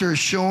character is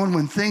shown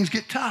when things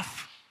get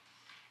tough.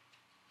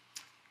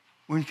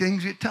 When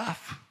things get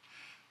tough.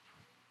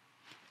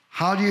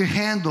 How do you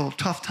handle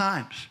tough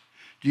times?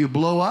 Do you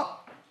blow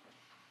up?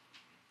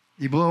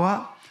 You blow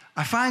up?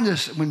 I find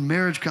this when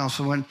marriage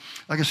counseling, when,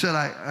 like I said,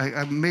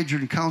 I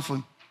majored in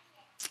counseling.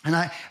 And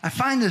I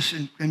find this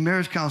in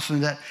marriage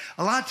counseling that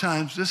a lot of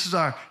times this is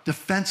our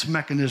defense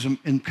mechanism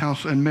in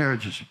counseling and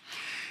marriages.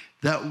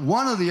 That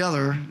one or the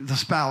other, the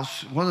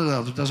spouse, one or the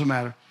other, doesn't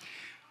matter.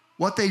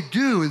 What they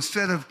do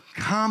instead of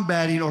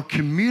combating or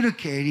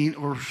communicating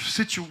or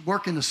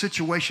working the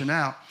situation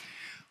out,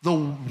 the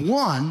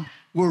one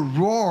will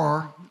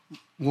roar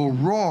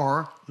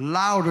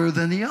louder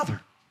than the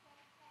other.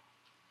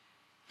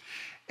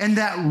 And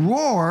that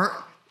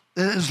roar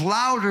that is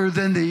louder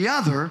than the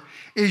other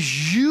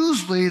is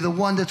usually the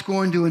one that's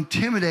going to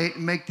intimidate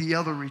and make the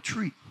other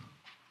retreat.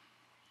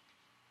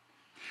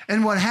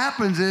 And what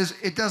happens is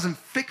it doesn't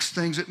fix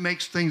things, it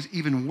makes things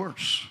even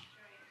worse.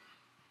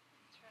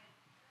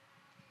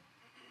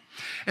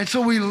 And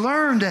so we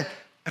learned that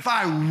if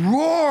I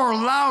roar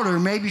louder,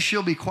 maybe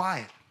she'll be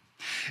quiet.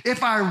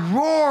 If I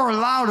roar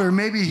louder,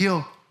 maybe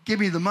he'll give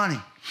me the money.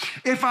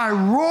 If I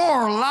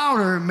roar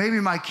louder, maybe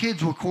my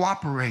kids will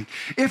cooperate.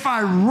 If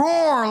I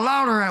roar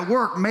louder at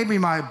work, maybe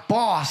my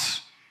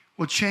boss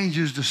will change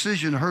his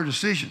decision or her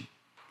decision.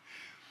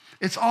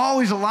 It's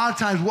always a lot of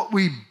times what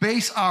we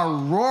base our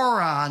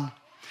roar on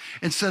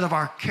instead of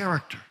our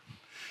character.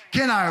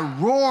 Can I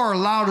roar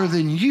louder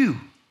than you?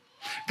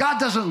 God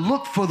doesn't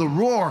look for the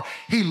roar.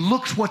 He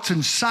looks what's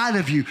inside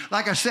of you.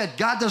 Like I said,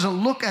 God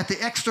doesn't look at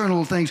the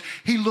external things.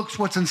 He looks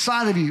what's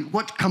inside of you,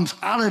 what comes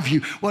out of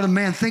you. What a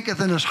man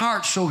thinketh in his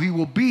heart, so he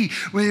will be.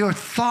 With your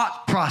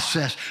thought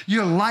process,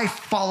 your life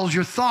follows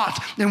your thoughts.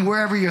 And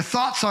wherever your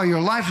thoughts are,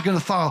 your life is going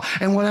to follow.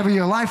 And whatever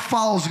your life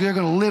follows, you're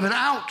going to live it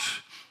out.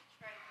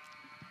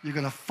 You're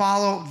going to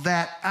follow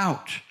that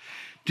out.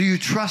 Do you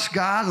trust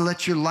God and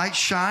let your light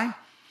shine?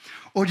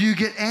 Or do you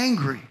get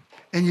angry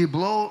and you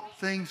blow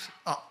things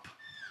up?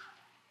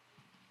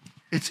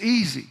 It's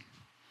easy.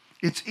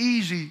 It's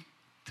easy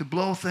to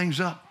blow things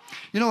up.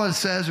 You know what it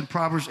says in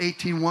Proverbs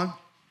 18:1?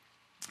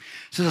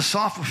 It says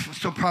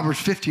Proverbs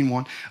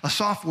 15:1, a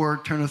soft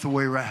word turneth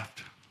away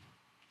wrath.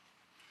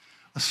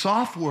 A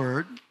soft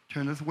word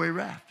turneth away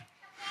wrath.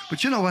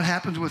 But you know what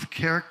happens with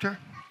character?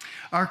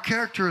 Our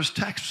character is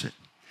texted.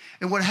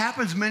 And what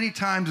happens many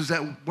times is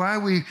that why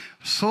we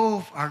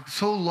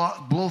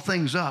blow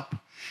things up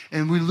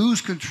and we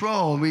lose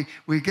control and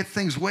we get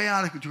things way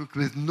out of control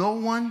because no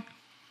one,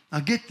 now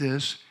get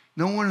this,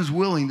 no one is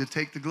willing to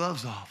take the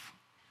gloves off.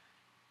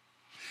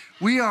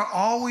 We are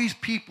always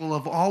people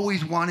of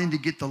always wanting to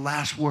get the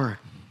last word.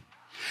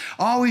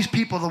 Always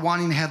people that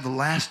wanting to have the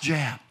last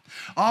jab.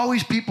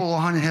 Always people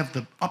wanting to have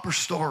the upper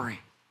story.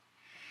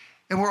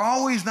 And we're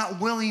always not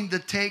willing to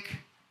take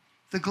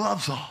the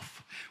gloves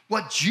off.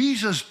 What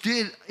Jesus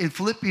did in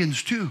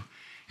Philippians 2,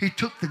 he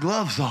took the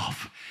gloves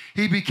off.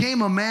 He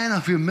became a man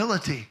of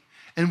humility.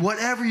 And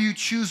whatever you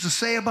choose to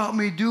say about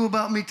me, do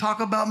about me, talk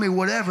about me,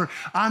 whatever,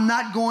 I'm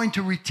not going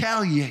to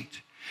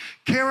retaliate.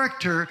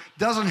 Character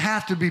doesn't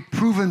have to be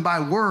proven by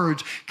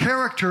words.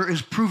 Character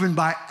is proven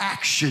by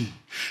action.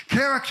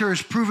 Character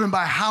is proven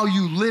by how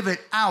you live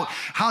it out.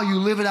 How you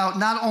live it out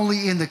not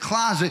only in the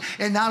closet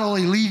and not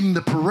only leading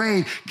the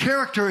parade.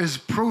 Character is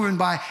proven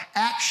by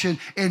action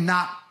and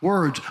not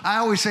words. I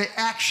always say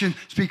action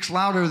speaks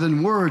louder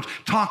than words.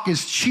 Talk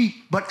is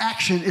cheap, but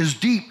action is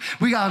deep.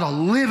 We got to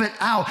live it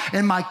out.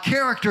 And my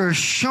character is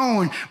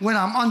shown when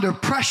I'm under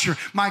pressure.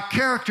 My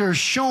character is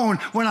shown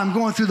when I'm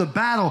going through the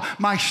battle.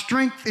 My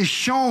strength is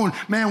shown,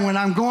 man, when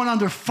I'm going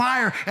under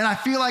fire and I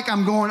feel like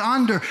I'm going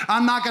under.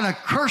 I'm not going to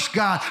curse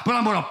God, but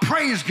I'm going to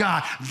praise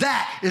God.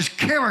 That is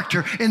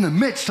character in the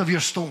midst of your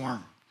storm.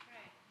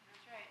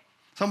 That's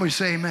right. Somebody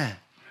say amen.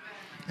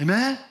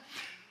 Amen?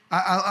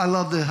 I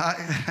love this.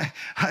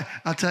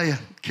 I'll tell you,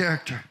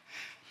 character.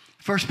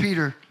 1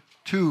 Peter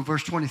 2,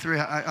 verse 23.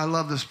 I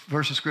love this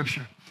verse of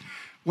scripture.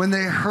 When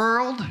they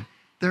hurled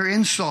their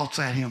insults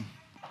at him.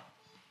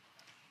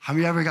 How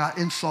many ever got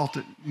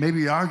insulted? Maybe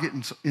you are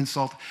getting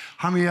insulted.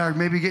 How many are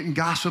maybe getting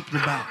gossiped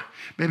about?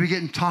 Maybe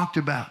getting talked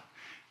about?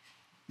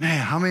 Man,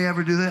 how many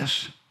ever do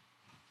this?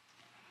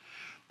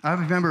 I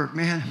remember,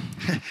 man,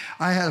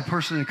 I had a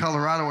person in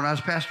Colorado when I was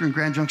pastor in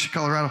Grand Junction,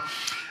 Colorado.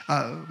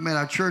 Man,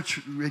 our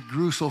church, it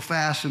grew so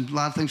fast and a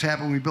lot of things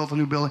happened. We built a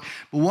new building.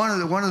 But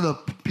one of the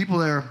people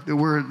there,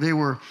 they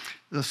were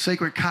the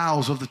sacred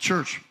cows of the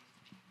church.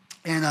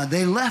 And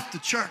they left the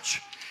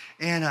church.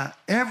 And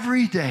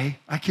every day,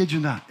 I kid you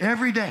not,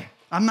 every day,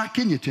 I'm not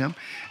kidding you, Tim,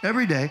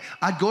 every day,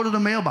 I'd go to the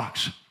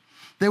mailbox.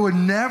 They would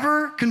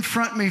never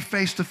confront me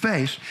face to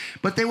face,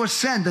 but they would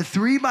send a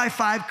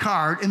 3x5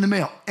 card in the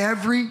mail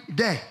every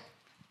day.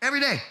 Every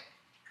day.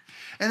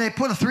 And they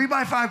put a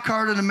 3x5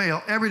 card in the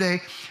mail every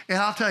day. And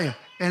I'll tell you,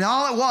 and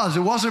all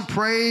it wasn't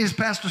praise,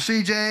 Pastor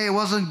CJ. It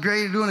wasn't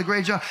great, doing a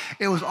great job.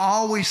 It was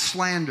always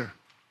slander.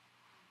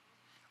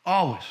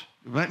 Always.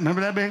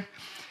 Remember that, babe?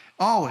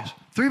 Always.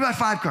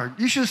 3x5 card.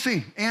 You should have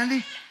seen.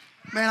 Andy,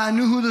 man, I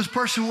knew who this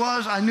person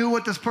was. I knew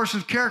what this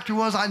person's character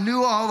was. I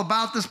knew all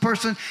about this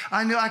person.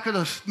 I could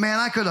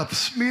have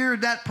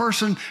smeared that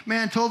person,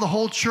 man, told the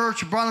whole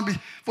church, brought them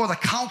before the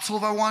council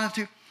if I wanted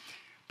to.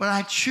 But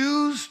I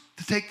choose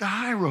to take the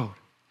high road.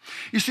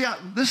 You see,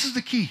 this is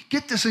the key.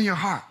 Get this in your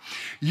heart.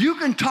 You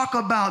can talk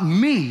about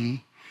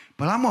me,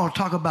 but I'm going to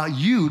talk about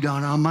you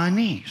down on my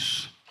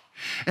knees.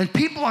 And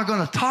people are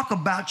going to talk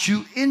about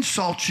you,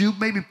 insult you,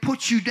 maybe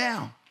put you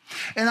down.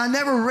 And I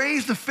never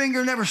raised a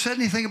finger, never said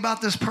anything about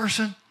this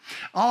person.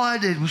 All I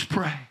did was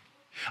pray.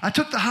 I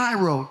took the high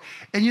road.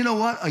 And you know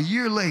what? A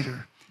year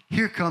later,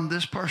 here come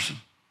this person.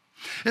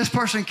 This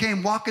person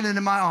came walking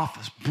into my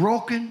office,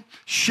 broken,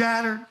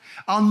 shattered.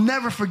 I'll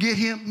never forget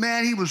him.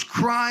 Man, he was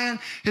crying.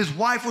 His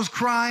wife was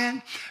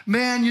crying.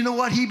 Man, you know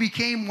what? He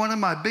became one of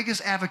my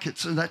biggest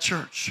advocates in that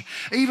church.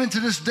 Even to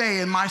this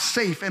day, in my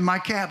safe, in my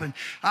cabin,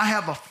 I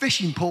have a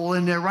fishing pole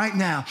in there right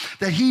now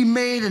that he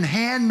made and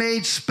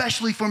handmade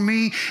specially for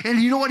me.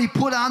 And you know what he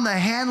put on the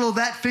handle of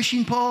that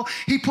fishing pole?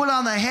 He put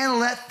on the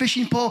handle of that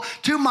fishing pole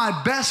to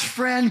my best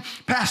friend,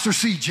 Pastor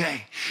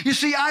CJ. You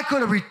see, I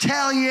could have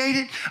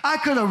retaliated. I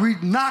could have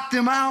knocked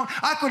him out.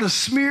 I could have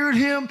smeared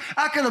him.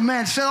 I could have,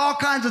 man, said all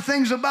kinds of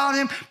things about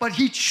him, but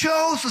he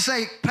chose to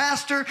say,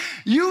 Pastor,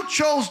 you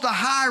chose the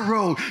high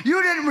road.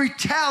 You didn't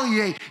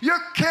retaliate. Your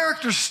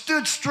character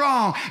stood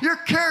strong. Your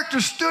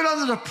character stood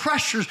under the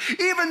pressures.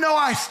 Even though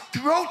I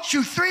wrote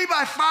you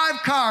 3x5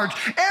 cards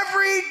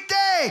every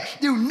day,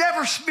 you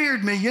never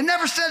smeared me. You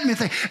never said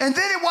anything. And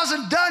then it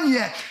wasn't done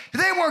yet.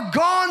 They were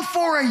gone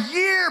for a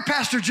year,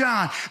 Pastor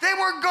John. They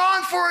were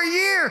gone for a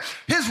year.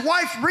 His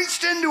wife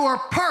reached into her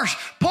purse,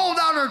 pulled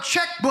out her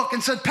checkbook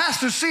and said,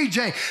 Pastor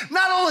CJ,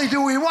 not only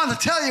do we want to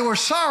tell you we're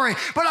sorry,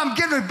 but I'm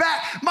giving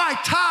back my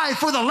tithe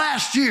for the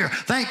last year.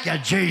 Thank you,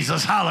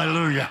 Jesus.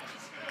 Hallelujah.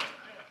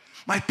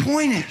 My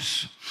point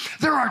is,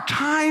 There are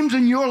times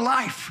in your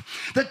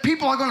life that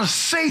people are going to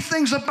say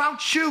things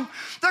about you.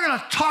 They're going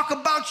to talk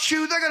about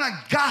you. They're going to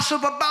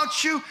gossip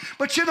about you.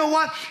 But you know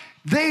what?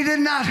 They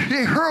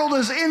hurled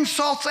his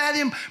insults at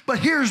him. But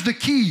here's the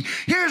key.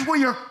 Here's where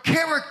your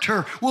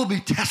character will be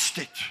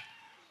tested.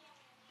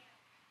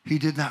 He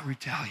did not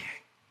retaliate.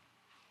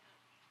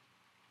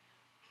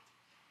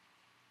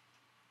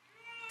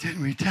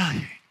 Didn't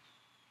retaliate.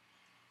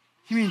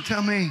 You mean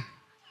tell me,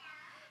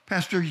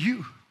 Pastor, are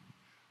you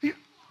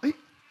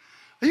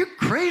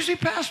crazy,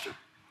 Pastor?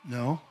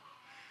 No.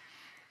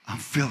 I'm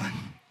feeling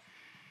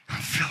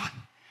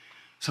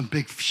some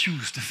big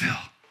shoes to fill.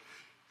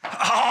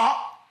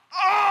 I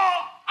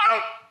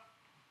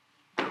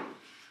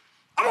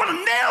want to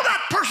nail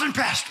that person,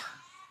 Pastor.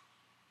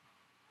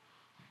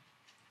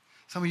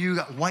 Some of you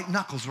got white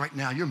knuckles right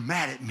now. You're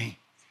mad at me.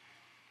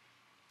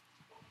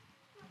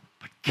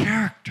 But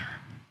character.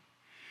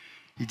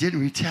 He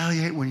didn't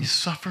retaliate when he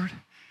suffered.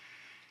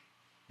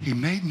 He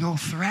made no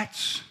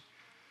threats.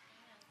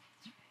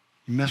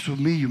 You mess with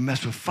me, you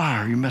mess with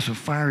fire. You mess with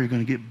fire, you're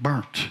going to get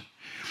burnt.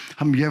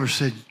 How many of you ever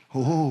said,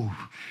 oh,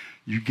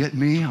 you get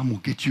me, I'm going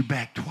to get you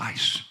back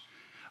twice.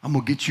 I'm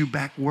going to get you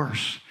back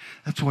worse.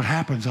 That's what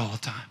happens all the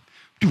time.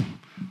 Doom,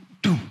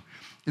 doom.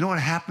 You know what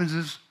happens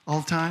is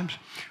all the times?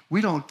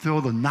 We don't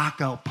throw the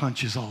knockout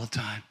punches all the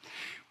time.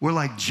 We're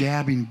like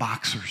jabbing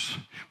boxers.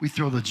 We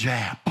throw the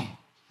jab. Boom,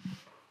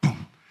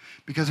 boom.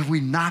 Because if we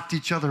knocked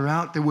each other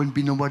out, there wouldn't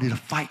be nobody to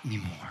fight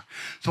anymore.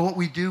 So what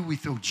we do, we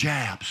throw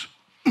jabs.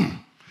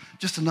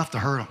 Just enough to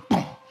hurt them.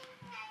 Boom.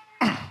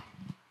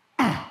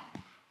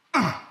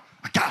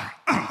 I got her.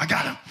 I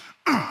got him.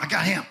 I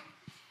got him.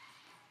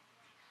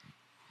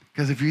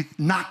 Because if you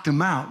knocked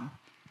him out,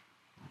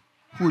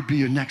 who would be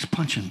your next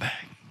punching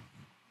bag?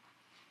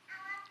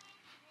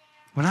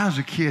 When I was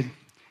a kid,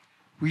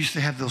 we used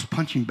to have those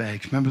punching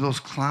bags. Remember those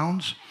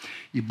clowns?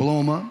 You blow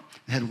them up.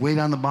 They had weight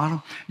on the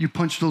bottom. You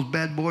punch those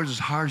bad boys as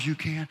hard as you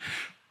can.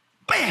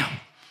 Bam!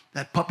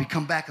 That puppy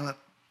come back and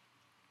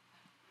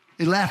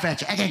they laugh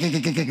at you. And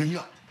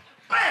you're like,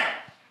 bam!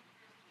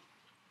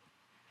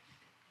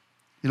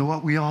 You know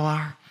what we all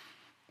are?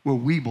 We're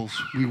weebles.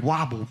 We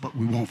wobble, but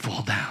we won't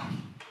fall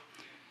down.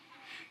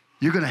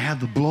 You're going to have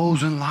the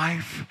blows in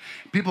life.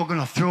 People are going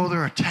to throw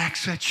their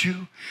attacks at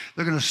you.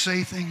 They're going to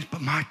say things,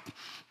 but my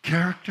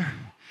character,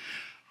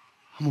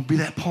 I'm going to be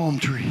that palm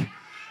tree.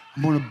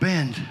 I'm going to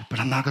bend, but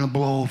I'm not going to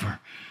blow over.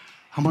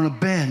 I'm going to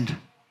bend.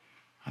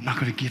 I'm not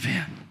going to give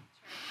in.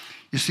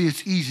 You see,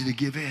 it's easy to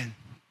give in.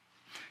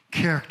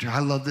 Character,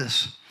 I love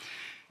this.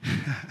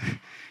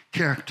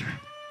 Character.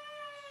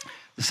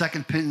 The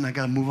second pin, I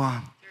got to move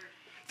on.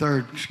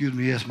 Third, excuse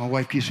me, yes, my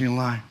wife keeps me in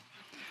line.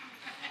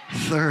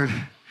 Third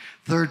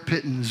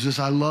pitting is this.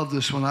 I love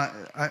this one.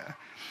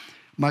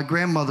 My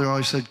grandmother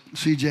always said,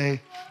 CJ,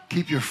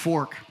 keep your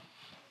fork.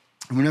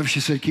 And whenever she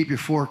said keep your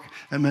fork,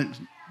 that meant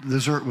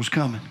dessert was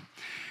coming.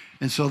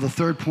 And so the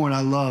third point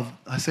I love,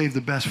 I saved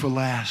the best for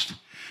last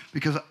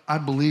because I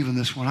believe in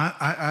this one.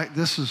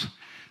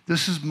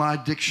 This is my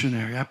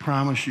dictionary. I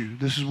promise you.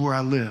 This is where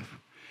I live.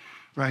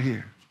 Right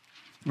here.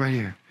 Right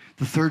here.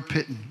 The third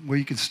pitting, where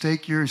you can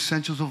stake your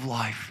essentials of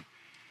life,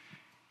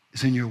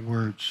 is in your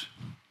words.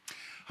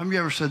 How many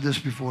of you ever said this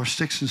before?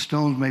 Sticks and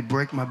stones may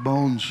break my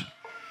bones,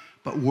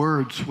 but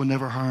words will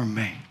never harm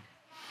me.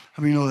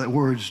 How many know that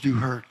words do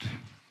hurt?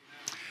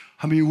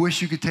 How many of you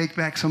wish you could take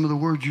back some of the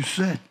words you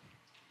said?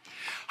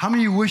 How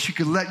many of you wish you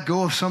could let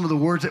go of some of the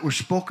words that were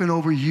spoken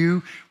over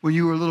you when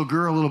you were a little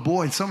girl, a little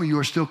boy? And some of you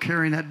are still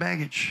carrying that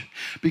baggage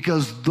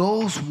because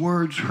those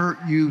words hurt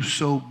you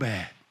so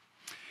bad.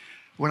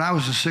 When I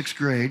was in sixth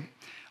grade,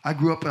 I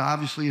grew up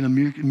obviously in a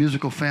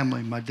musical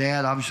family. My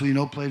dad, obviously,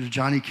 played with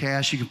Johnny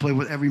Cash. He can play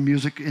with every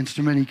music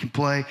instrument he can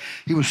play.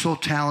 He was so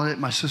talented.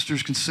 My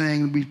sisters can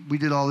sing. We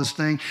did all this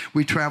thing.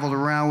 We traveled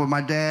around with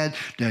my dad.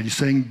 Daddy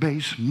sang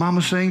bass.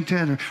 Mama sang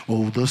tenor.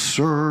 Oh, the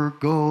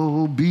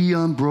circle be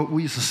unbroken.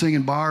 We used to sing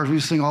in bars. We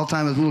used to sing all the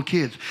time as little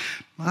kids.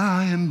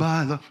 I am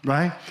by the,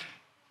 right?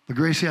 But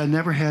Gracie, I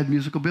never had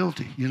musical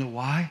ability. You know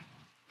why?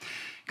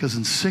 Because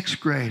in sixth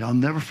grade, I'll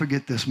never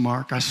forget this,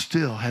 Mark. I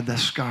still had that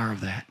scar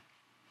of that.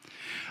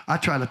 I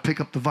tried to pick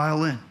up the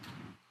violin.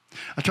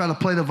 I tried to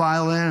play the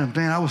violin, and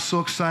man, I was so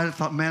excited. I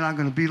thought, man, I'm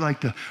going to be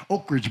like the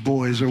Oak Ridge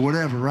Boys or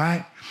whatever,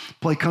 right?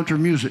 Play country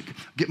music,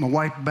 get my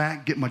wife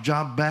back, get my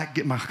job back,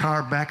 get my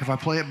car back if I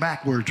play it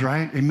backwards,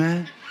 right?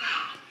 Amen?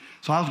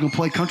 So I was going to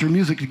play country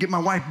music to get my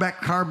wife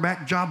back, car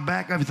back, job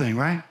back, everything,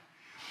 right?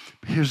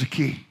 But here's the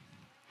key.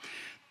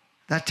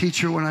 That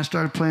teacher, when I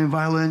started playing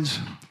violins,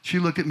 she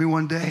looked at me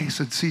one day and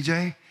said,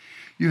 CJ,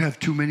 you have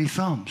too many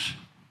thumbs.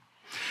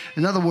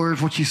 In other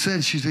words, what she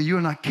said,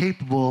 you're not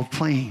capable of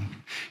playing.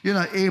 You're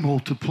not able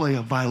to play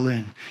a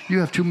violin. You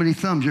have too many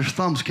thumbs. Your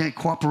thumbs can't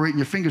cooperate and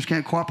your fingers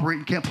can't cooperate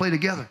and can't play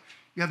together.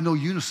 You have no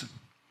unison.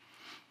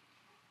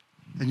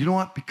 And you know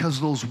what? Because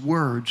of those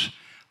words,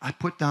 I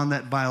put down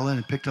that violin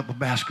and picked up a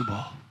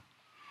basketball.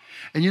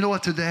 And you know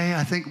what, today,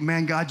 I think,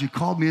 man, God, you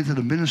called me into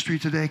the ministry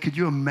today. Could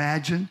you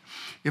imagine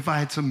if I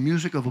had some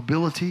music of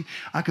ability?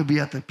 I could be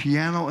at the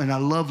piano, and I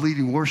love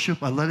leading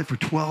worship. I led it for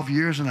 12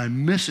 years, and I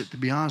miss it, to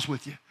be honest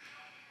with you.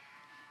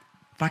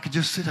 If I could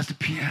just sit at the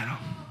piano.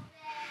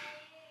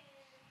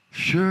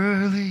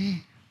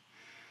 Surely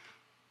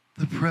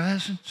the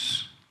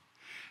presence,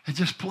 and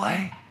just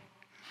play.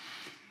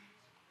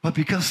 But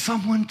because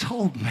someone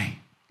told me,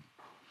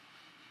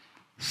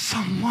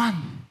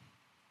 someone,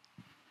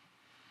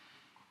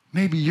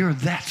 maybe you're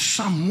that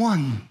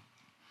someone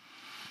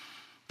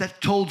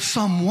that told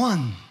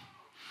someone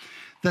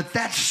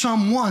that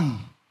someone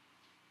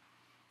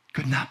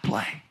could not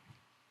play.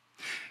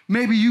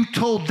 Maybe you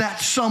told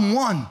that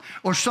someone,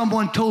 or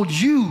someone told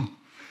you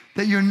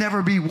that you'll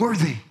never be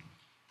worthy.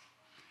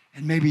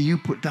 And maybe you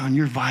put down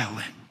your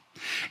violin.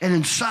 And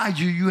inside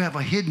you, you have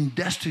a hidden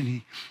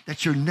destiny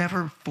that you're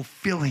never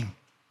fulfilling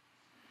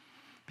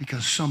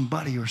because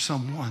somebody or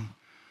someone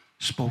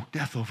spoke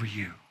death over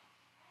you.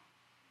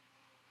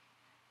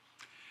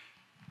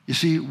 You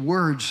see,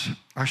 words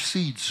are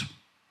seeds.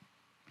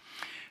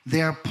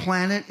 They are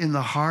planted in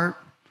the heart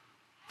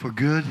for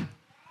good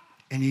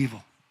and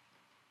evil.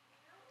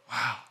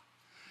 Wow.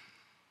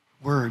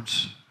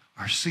 Words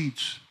are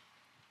seeds.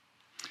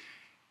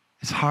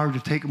 It's hard to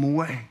take them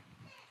away.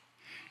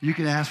 You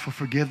can ask for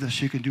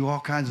forgiveness. You can do all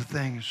kinds of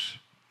things.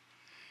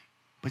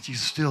 But you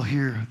still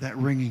hear that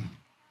ringing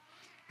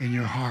in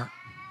your heart.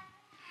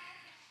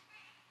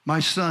 My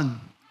son,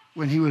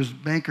 when he was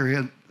banker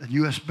at a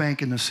U.S.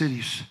 bank in the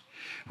cities,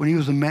 when he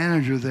was a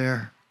manager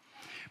there,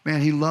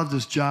 man, he loved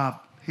his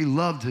job. He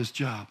loved his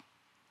job.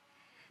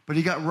 But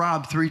he got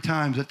robbed 3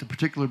 times at the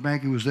particular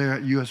bank he was there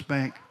at U.S.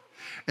 Bank.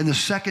 And the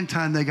second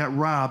time they got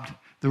robbed,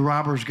 the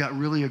robbers got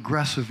really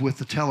aggressive with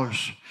the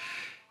tellers.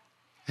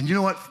 And you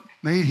know what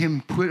made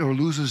him quit or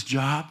lose his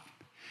job?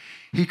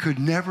 He could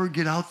never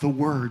get out the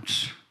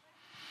words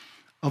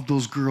of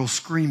those girls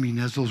screaming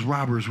as those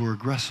robbers were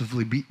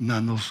aggressively beating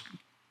on those.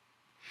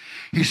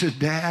 He said,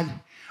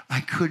 Dad, I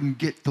couldn't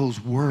get those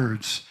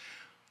words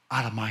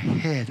out of my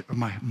head or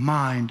my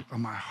mind or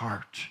my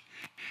heart.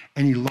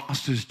 And he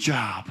lost his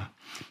job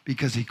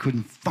because he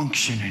couldn't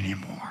function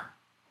anymore.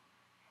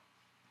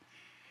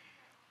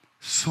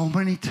 So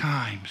many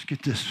times,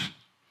 get this,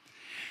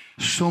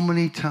 so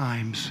many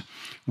times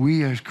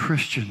we as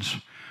Christians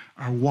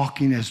are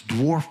walking as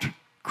dwarfed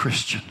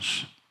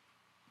Christians.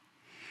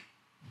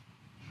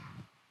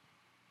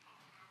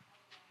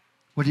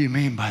 What do you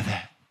mean by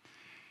that?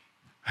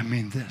 I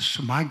mean this.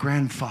 So my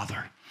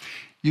grandfather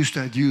used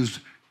to use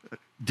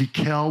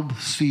DeKalb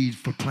seed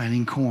for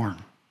planting corn.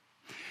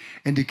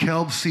 And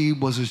DeKalb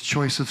seed was his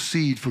choice of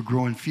seed for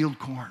growing field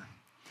corn.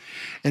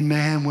 And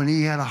man, when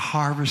he had a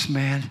harvest,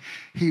 man,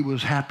 he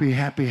was happy,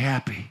 happy,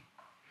 happy.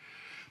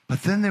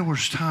 But then there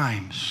was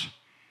times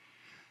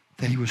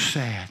that he was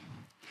sad.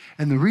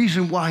 And the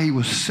reason why he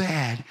was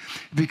sad,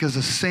 because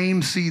the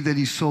same seed that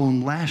he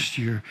sown last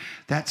year,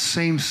 that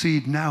same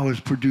seed now is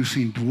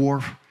producing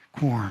dwarf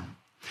corn.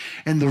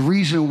 And the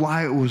reason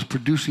why it was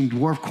producing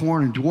dwarf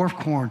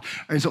corn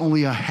is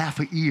only a half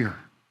a ear.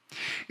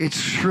 It's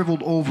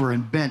shriveled over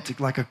and bent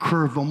like a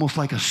curve, almost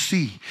like a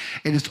C.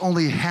 And it's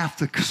only half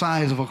the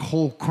size of a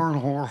whole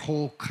kernel or a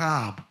whole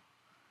cob.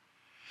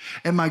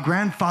 And my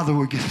grandfather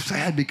would get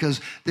sad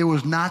because there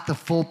was not the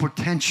full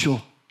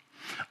potential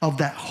of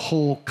that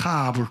whole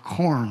cob or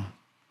corn.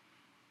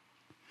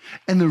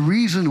 And the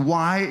reason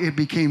why it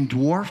became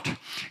dwarfed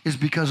is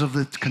because of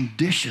the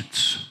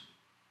conditions.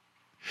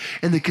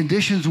 And the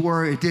conditions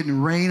were it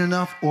didn't rain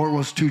enough or it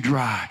was too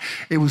dry.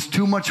 It was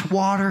too much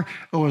water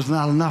or it was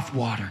not enough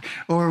water.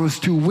 Or it was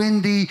too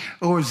windy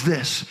or it was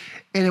this.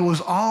 And it was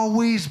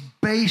always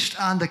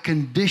based on the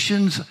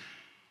conditions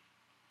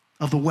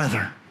of the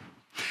weather.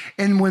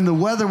 And when the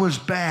weather was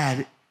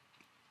bad,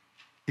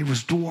 it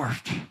was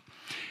dwarfed.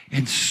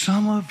 And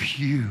some of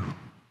you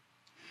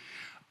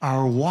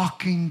are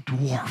walking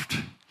dwarfed,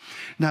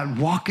 not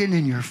walking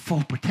in your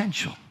full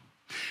potential.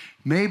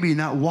 Maybe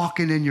not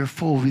walking in your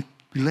full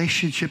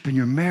relationship in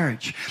your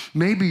marriage.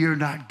 Maybe you're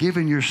not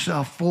giving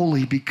yourself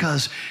fully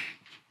because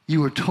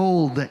you were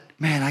told that,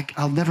 man,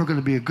 I'm never going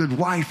to be a good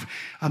wife.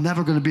 I'm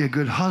never going to be a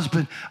good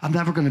husband. I'm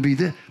never going to be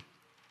this.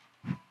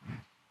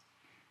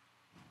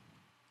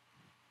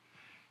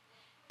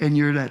 And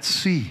you're that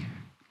C.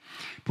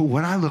 But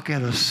when I look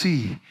at a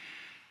C,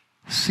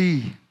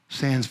 C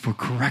stands for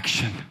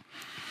correction.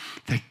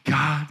 That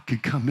God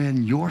could come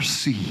in your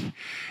C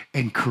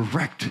and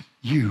correct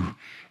you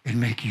and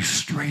make you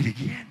straight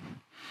again.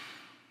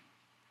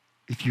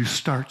 If you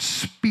start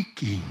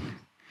speaking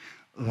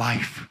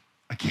life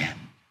again.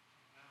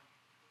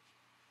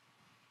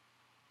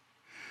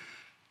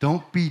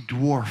 Don't be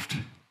dwarfed.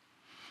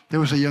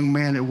 There was a young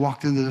man that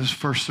walked into this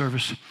first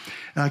service.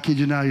 And I kid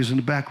you not, he was in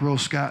the back row,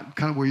 Scott,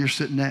 kind of where you're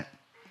sitting at.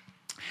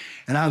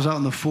 And I was out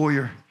in the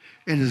foyer.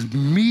 And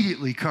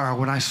immediately, Carl,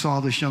 when I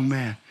saw this young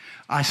man,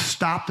 I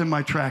stopped in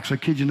my tracks. I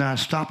kid you not, I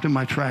stopped in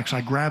my tracks.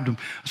 I grabbed him.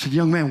 I said,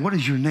 young man, what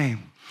is your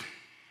name?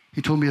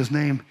 He told me his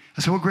name.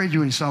 I said, what grade are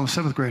you in? He said, I'm a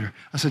 7th grader.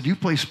 I said, do you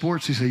play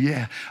sports? He said,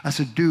 yeah. I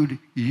said, dude,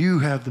 you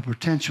have the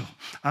potential.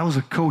 I was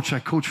a coach. I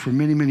coached for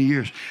many, many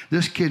years.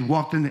 This kid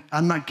walked in.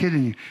 I'm not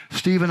kidding you.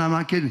 Stephen, I'm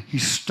not kidding. He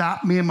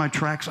stopped me in my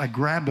tracks. I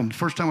grabbed him. The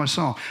first time I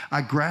saw him,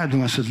 I grabbed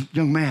him. I said,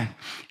 young man,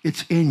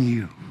 it's in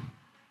you.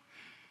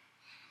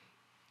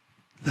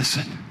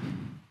 Listen,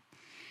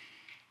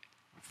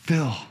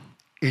 Phil,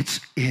 it's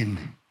in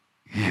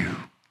you.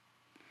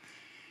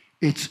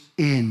 It's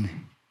in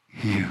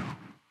you.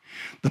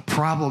 The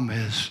problem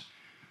is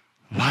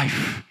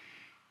life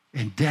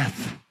and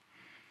death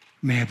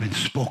may have been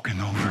spoken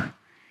over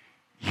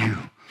you.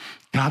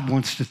 God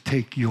wants to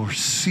take your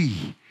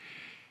C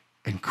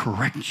and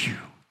correct you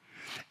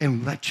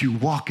and let you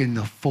walk in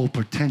the full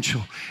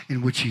potential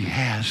in which he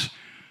has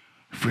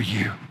for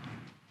you.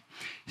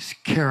 His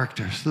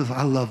characters.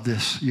 I love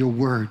this, your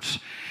words.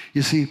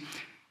 You see,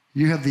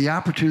 you have the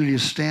opportunity to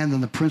stand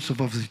on the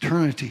principle of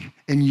eternity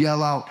and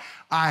yell out,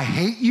 I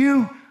hate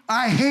you,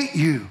 I hate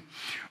you.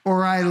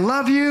 Or I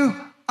love you,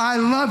 I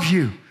love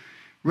you.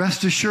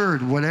 Rest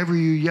assured, whatever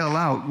you yell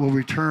out will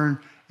return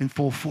in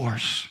full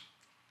force.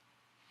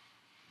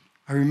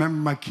 I remember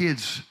my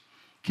kids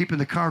keeping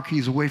the car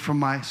keys away from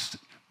my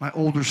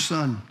older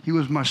son. He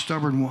was my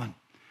stubborn one.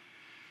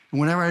 And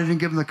whenever I didn't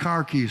give him the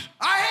car keys,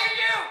 I hate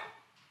you.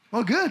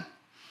 Well, good.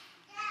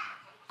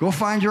 Go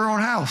find your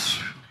own house.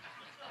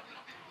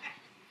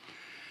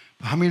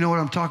 But how many know what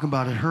I'm talking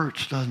about? It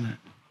hurts, doesn't it?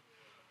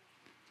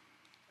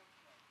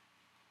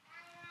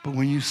 But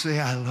when you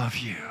say, I love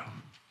you,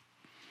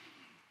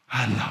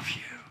 I love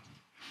you.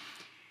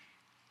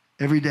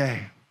 Every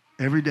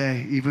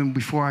day, even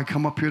before I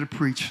come up here to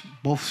preach,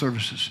 both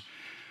services,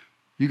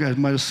 you guys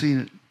might have seen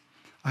it.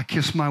 I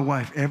kiss my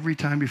wife every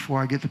time before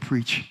I get to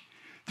preach,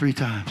 3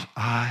 times.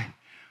 I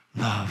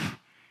love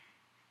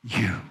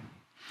you.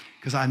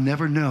 Because I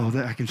never know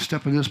that I can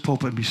step in this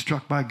pulpit and be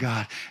struck by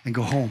God and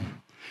go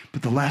home.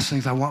 But the last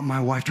things I want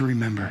my wife to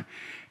remember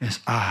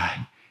is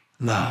I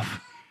love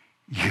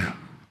you.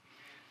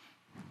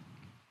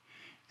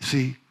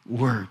 See,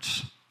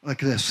 words. Like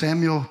this,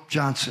 Samuel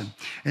Johnson,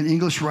 an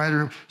English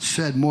writer,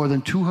 said more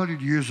than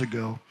 200 years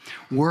ago,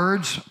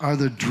 words are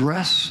the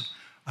dress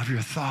of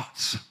your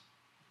thoughts.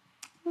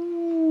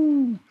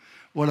 Ooh,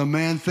 what a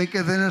man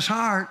thinketh in his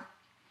heart,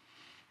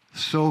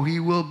 so he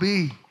will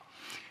be.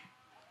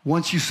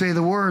 Once you say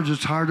the words,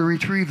 it's hard to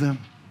retrieve them.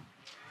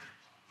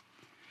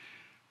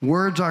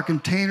 Words are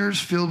containers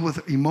filled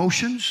with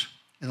emotions,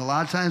 and a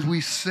lot of times we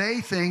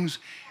say things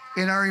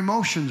in our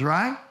emotions,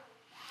 right?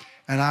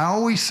 And I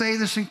always say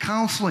this in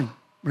counseling.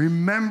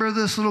 Remember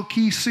this little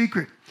key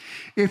secret.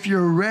 If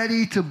you're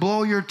ready to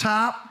blow your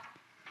top,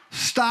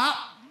 stop.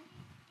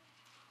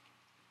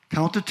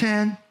 Count to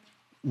 10.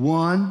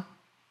 1,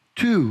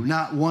 2.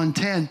 Not 1,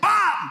 10.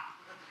 Bam!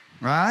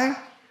 Right?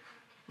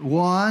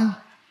 1,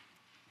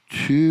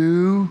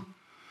 2,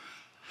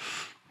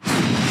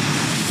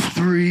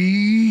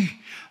 3.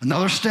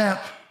 Another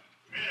step.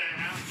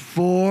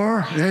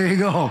 4. There you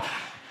go.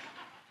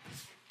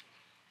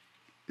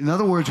 In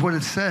other words, what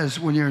it says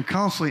when you're in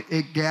counseling,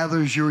 it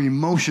gathers your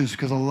emotions.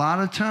 Because a lot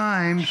of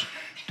times,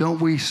 don't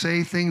we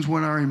say things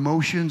when our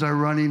emotions are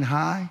running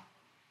high?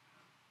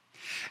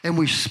 And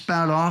we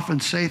spout off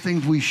and say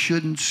things we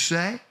shouldn't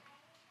say?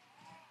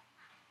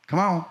 Come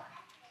on.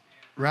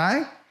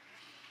 Right?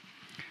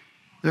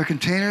 They're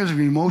containers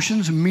of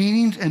emotions,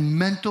 meanings, and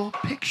mental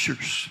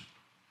pictures.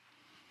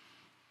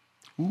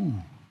 Ooh,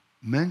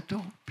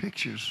 mental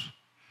pictures.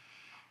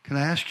 Can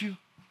I ask you?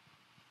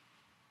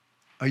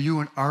 Are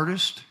you an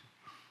artist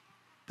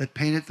that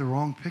painted the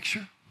wrong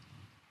picture?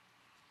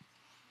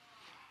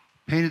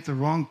 Painted the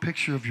wrong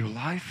picture of your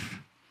life?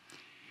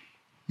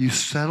 You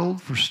settled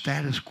for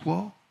status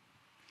quo?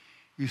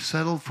 You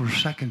settled for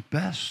second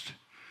best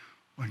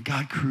when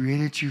God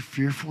created you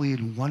fearfully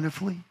and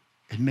wonderfully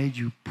and made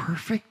you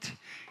perfect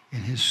in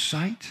his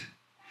sight?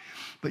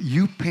 But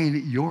you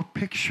painted your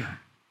picture,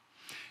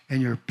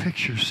 and your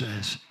picture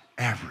says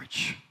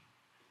average,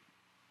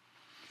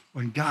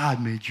 when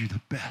God made you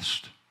the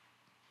best.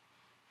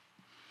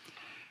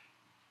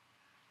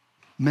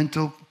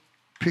 Mental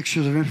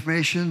pictures of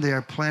information, they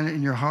are planted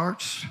in your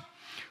hearts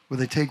where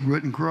they take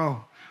root and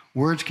grow.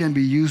 Words can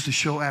be used to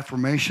show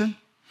affirmation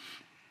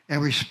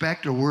and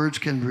respect, or words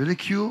can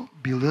ridicule,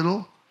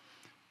 belittle,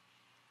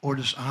 or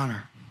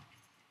dishonor.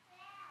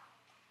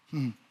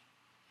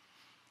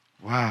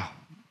 Wow.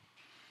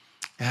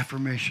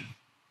 Affirmation.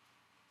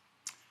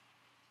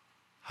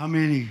 How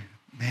many,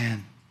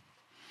 man,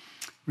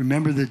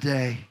 remember the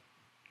day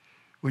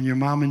when your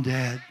mom and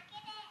dad,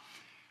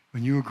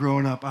 when you were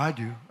growing up? I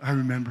do. I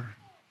remember.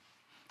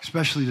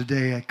 Especially the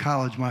day at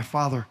college, my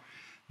father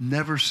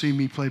never seen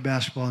me play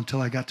basketball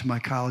until I got to my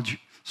college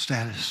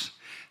status.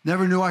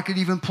 Never knew I could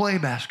even play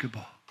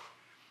basketball.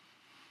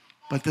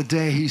 But the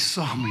day he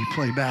saw me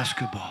play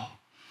basketball,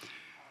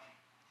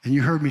 and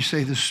you heard me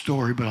say this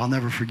story, but I'll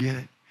never forget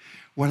it,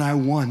 when I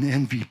won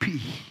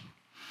MVP.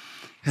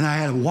 And I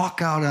had to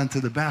walk out onto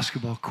the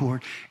basketball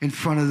court in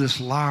front of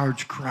this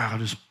large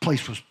crowd. This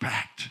place was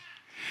packed.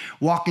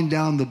 walking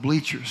down the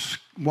bleachers,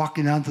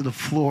 walking onto the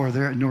floor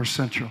there at North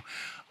Central,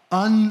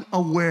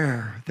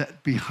 unaware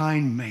that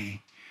behind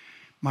me,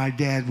 my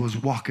dad was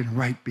walking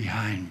right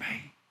behind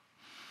me.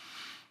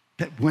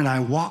 That when I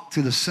walked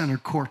to the center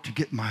court to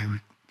get my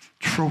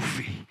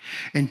trophy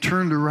and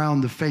turned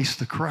around to face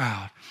the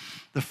crowd,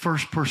 the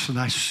first person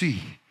I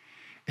see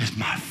is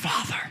my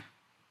father.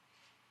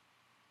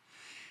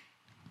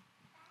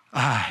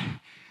 I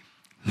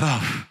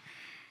love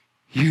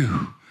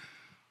you,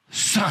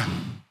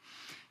 son.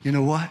 You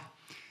know what?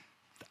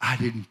 I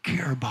didn't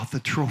care about the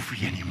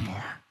trophy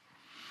anymore.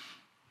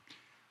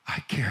 I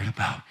cared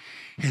about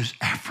his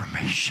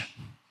affirmation.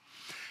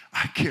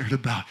 I cared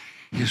about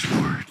his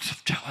words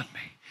of telling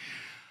me,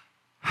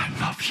 I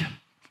love you.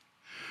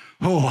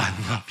 Oh, I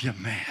love you,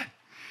 man.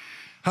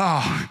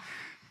 Oh,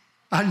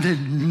 I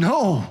didn't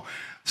know,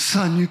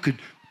 son, you could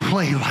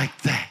play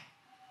like that.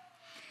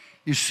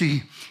 You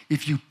see,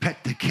 if you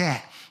pet the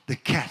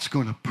cat's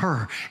going to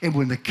purr. And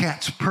when the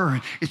cat's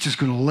purring, it's just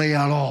going to lay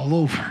out all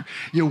over.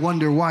 You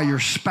wonder why your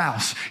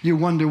spouse, you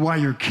wonder why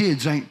your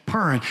kids ain't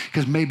purring,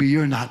 because maybe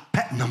you're not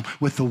petting them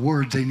with the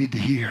words they need to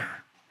hear.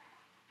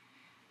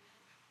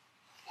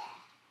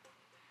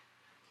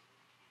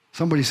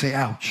 Somebody say,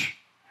 ouch.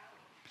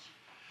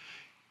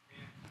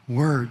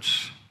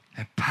 Words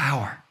have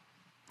power.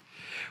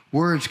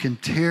 Words can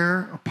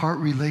tear apart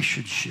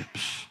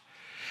relationships.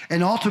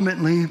 And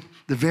ultimately,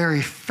 the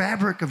very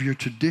fabric of your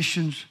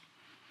traditions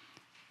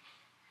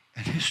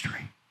and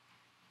history.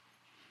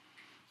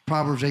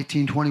 Proverbs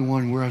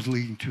 18:21, where I was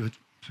leading to it.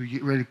 So you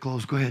get ready to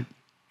close. Go ahead.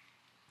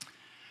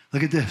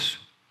 Look at this.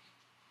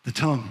 The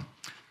tongue.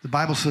 The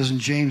Bible says in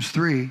James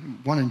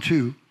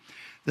 3:1-2,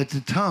 that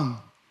the tongue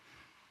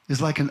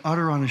is like an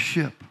udder on a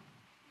ship.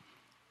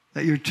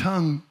 That your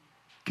tongue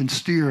can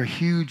steer a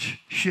huge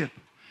ship.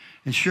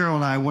 And Cheryl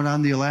and I went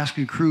on the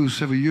Alaskan cruise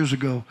several years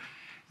ago.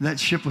 And that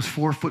ship was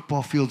 4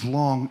 football fields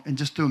long. And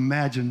just to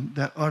imagine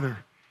that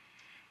udder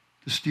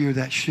to steer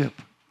that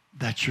ship,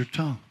 that's your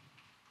tongue.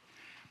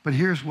 But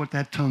here's what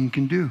that tongue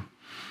can do.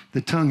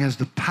 The tongue has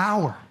the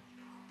power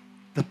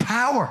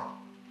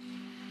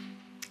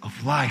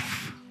of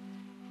life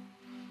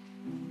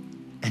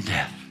and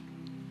death.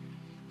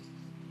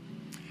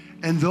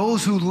 And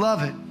those who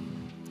love it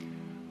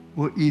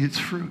will eat its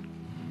fruit.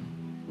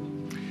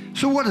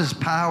 So what is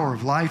power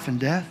of life and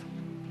death?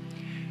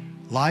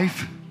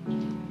 Life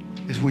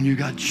is when you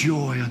got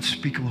joy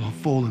unspeakable and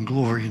full and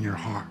glory in your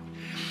heart.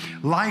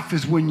 Life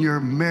is when your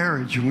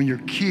marriage and when your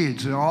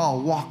kids are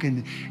all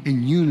walking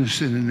in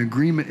unison and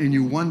agreement, and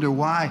you wonder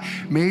why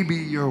maybe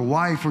your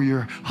wife or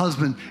your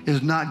husband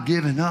is not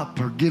giving up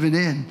or giving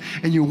in.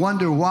 And you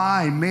wonder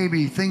why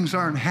maybe things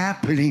aren't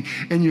happening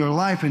in your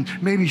life, and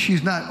maybe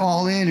she's not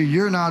all in or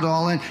you're not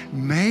all in.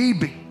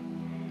 Maybe,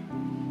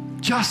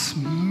 just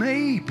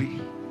maybe,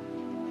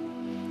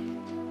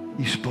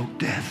 you spoke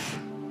death.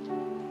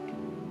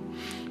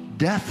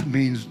 Death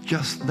means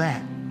just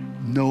that,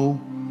 no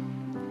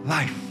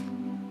life.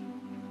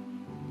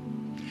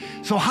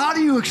 So how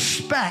do you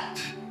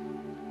expect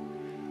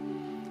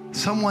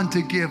someone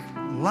to give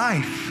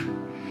life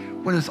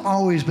when it's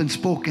always been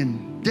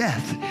spoken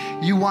death?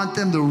 You want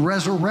them to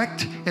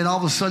resurrect and all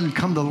of a sudden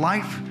come to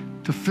life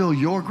to fill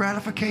your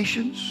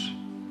gratifications?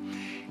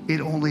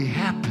 It only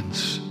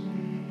happens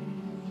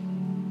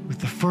with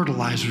the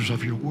fertilizers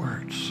of your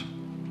words.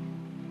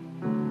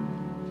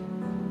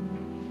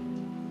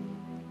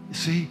 You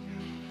see,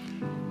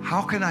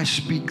 how can I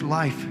speak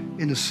life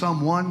into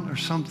someone or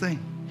something?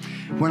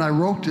 When I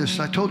wrote this,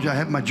 I told you I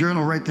had my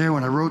journal right there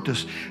when I wrote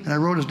this, and I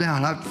wrote this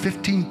down. I have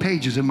 15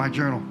 pages in my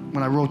journal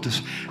when I wrote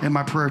this in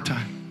my prayer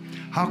time.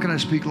 How can I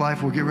speak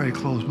life? We'll get ready to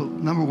close. But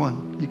number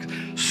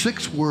one,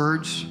 6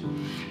 words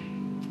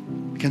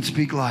can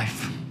speak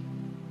life.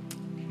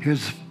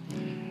 Here's,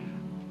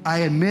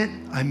 I admit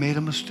I made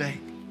a mistake.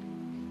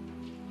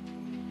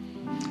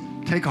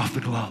 Take off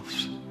the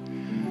gloves.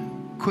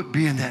 Quit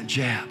being that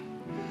jab.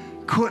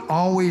 Quit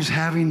always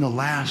having the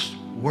last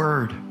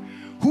word.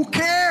 Who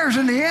cares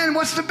in the end?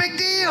 What's the big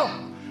deal?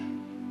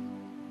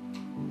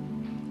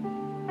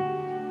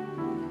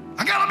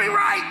 I gotta be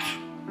right.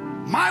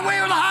 My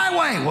way or the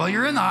highway. Well,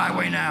 you're in the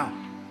highway now.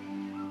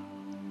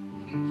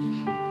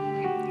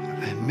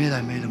 I admit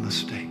I made a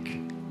mistake.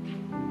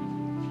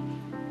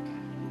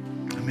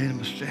 I made a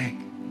mistake.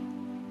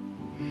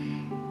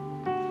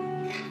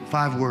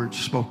 5 words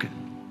spoken.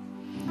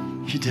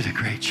 You did a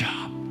great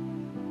job.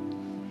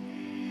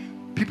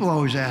 People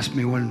always ask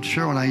me, when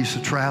Cheryl and I used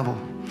to travel,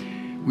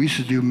 we used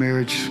to do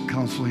marriage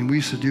counseling. We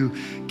used to do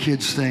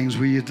kids things.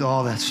 We did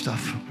all that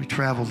stuff. We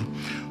traveled.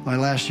 My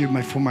last year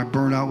before my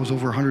burnout was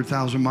over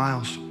 100,000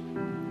 miles.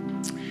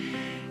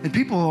 And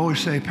people always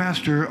say,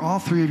 Pastor, all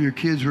 3 of your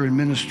kids are in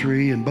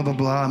ministry and blah, blah,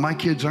 blah. My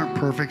kids aren't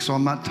perfect, so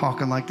I'm not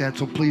talking like that.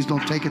 So please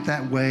don't take it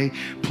that way.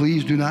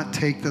 Please do not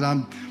take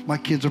that my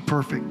kids are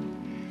perfect.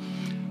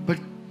 But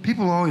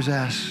people always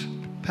ask,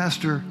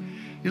 Pastor,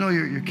 you know,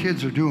 your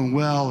kids are doing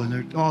well and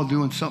they're all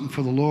doing something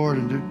for the Lord.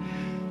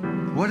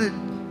 And what did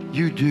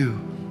you do?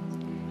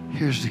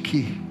 Here's the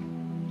key.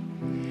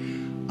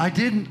 I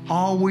didn't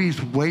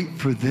always wait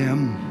for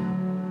them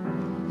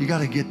You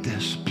got to get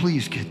this.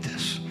 Please get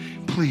this.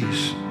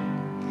 Please.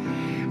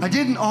 I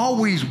didn't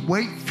always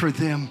wait for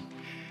them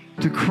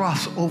to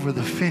cross over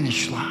the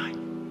finish line.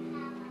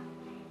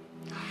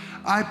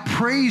 I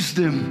praised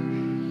them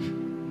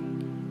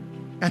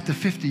at the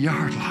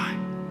 50-yard line.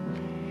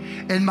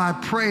 And my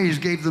praise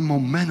gave them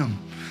momentum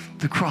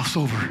to cross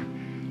over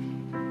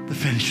the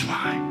finish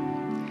line.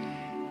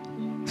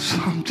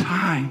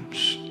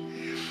 Sometimes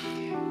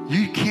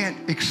you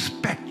can't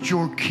expect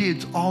your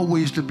kids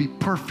always to be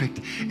perfect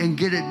and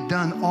get it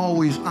done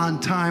always on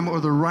time or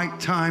the right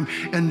time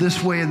and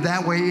this way and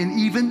that way, and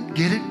even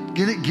get it,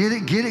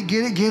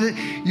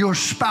 your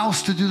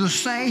spouse to do the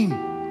same.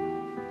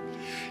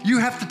 You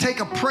have to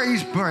take a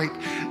praise break,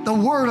 the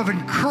word of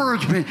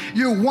encouragement,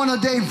 your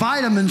one-a-day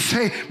vitamins,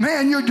 say,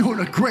 man, you're doing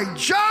a great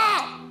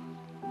job.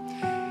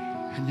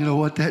 And you know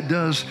what that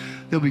does?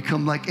 They'll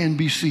become like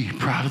NBC,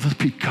 proud of the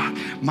peacock.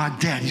 My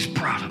daddy's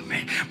proud of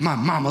me. My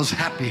mama's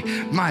happy.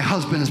 My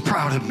husband is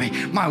proud of me.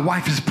 My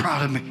wife is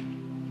proud of me.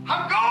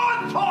 I'm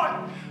going for it.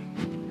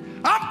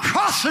 I'm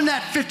crossing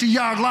that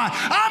 50-yard line.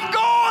 I'm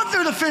going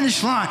through the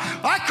finish line.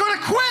 I could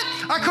have quit.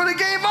 I could have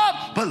gave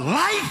up. But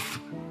life,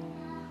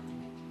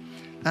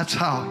 that's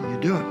how you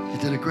do it. You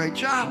did a great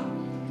job.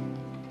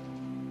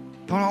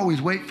 Don't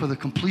always wait for the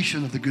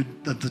completion of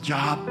the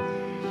job.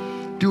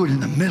 Do it in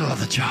the middle of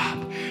the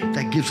job.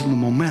 That gives them the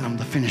momentum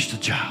to finish the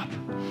job.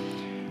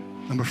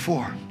 Number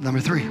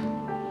three.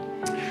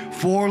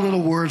 4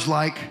 little words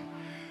like,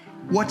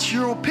 what's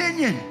your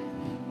opinion?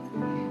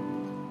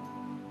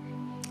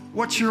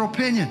 What's your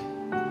opinion?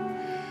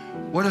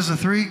 What is the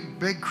 3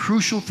 big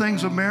crucial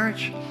things of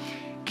marriage?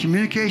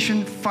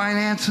 Communication,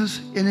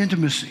 finances, and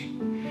intimacy.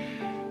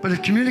 But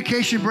if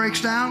communication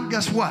breaks down,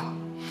 guess what?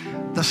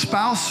 The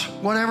spouse,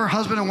 whatever,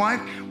 husband and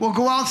wife, will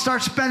go out and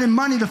start spending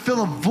money to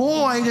fill a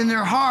void in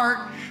their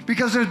heart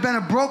because there's been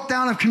a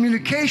breakdown of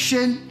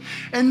communication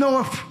and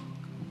no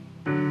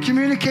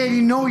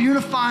communicating, no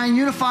unifying.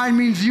 Unifying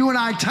means you and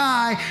I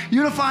tie.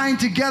 Unifying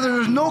together,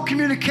 there's no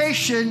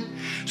communication.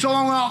 So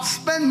I'm going to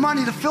spend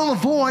money to fill a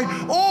void,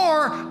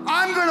 or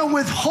I'm going to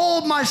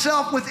withhold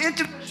myself with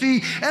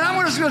intimacy, and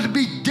I'm just going to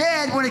be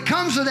dead when it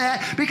comes to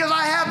that because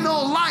I have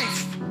no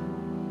life.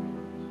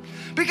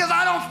 Because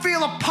I don't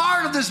feel a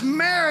part of this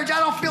marriage. I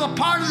don't feel a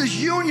part of this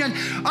union.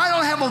 I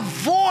don't have a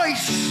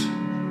voice.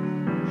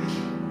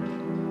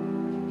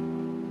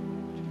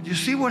 You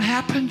see what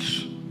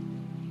happens?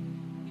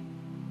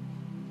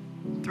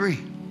 3.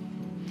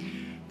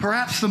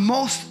 Perhaps the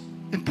most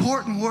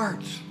important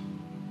words.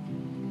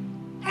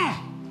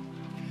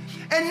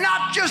 And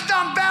not just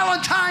on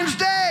Valentine's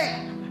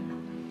Day.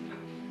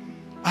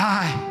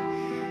 I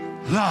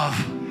love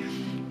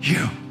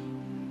you.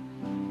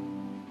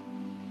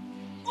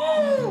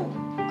 Ooh,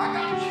 I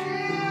got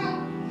chill.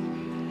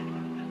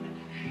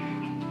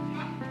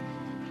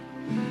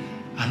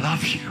 I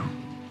love you.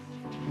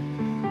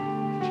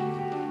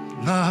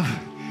 Love,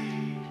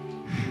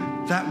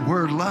 that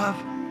word love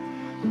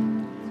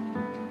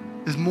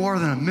is more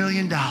than $1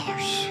 million.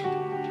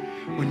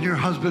 When your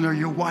husband or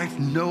your wife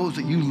knows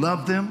that you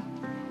love them,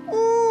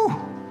 ooh.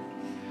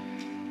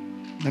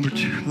 Number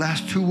 2,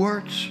 last 2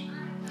 words.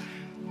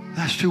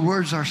 Last 2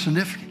 words are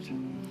significant.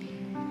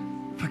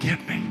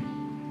 Forgive me.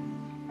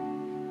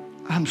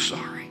 I'm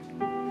sorry.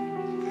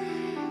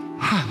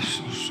 I'm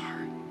so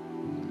sorry.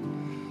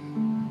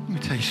 Let me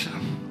tell you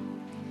something.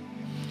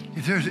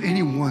 If there's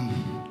anyone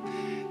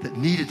that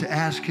needed to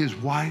ask his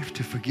wife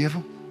to forgive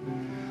him,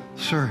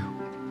 sir,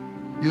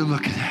 you're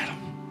looking at him.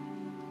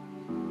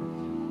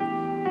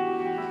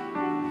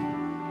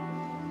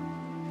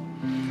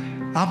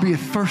 I'll be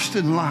first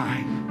in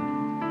line.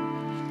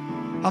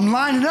 I'm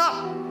lining up.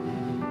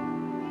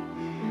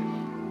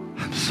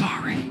 I'm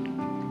sorry.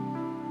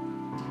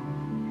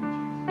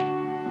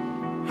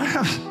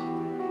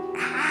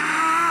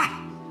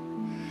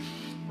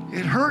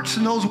 It hurts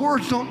and those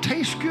words don't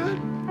taste good,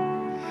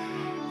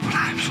 but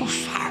I'm so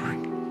sorry.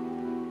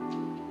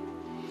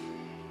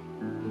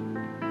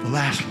 The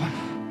last one,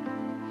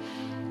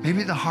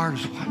 maybe the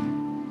hardest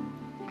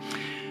one,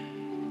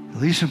 the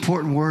least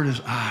important word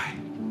is I.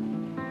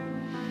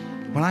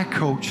 When I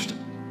coached,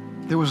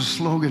 there was a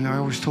slogan I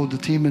always told the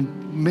team,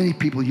 and many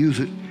people use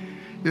it.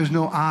 There's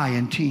no I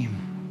in team.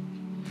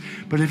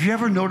 But have you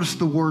ever noticed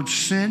the word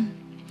sin?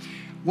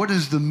 What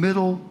is the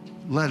middle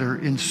letter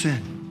in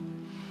sin?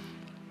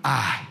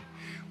 I.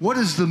 What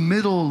is the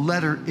middle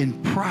letter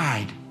in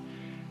pride?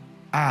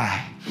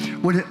 I.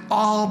 When it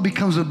all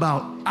becomes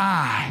about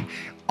I,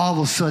 all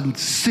of a sudden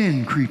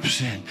sin creeps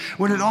in.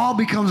 When it all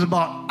becomes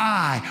about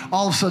I,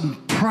 all of a sudden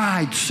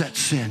pride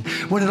sets in.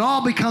 When it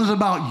all becomes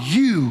about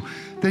you,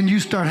 then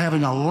you start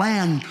having a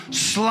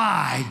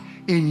landslide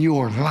in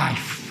your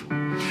life.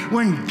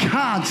 When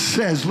God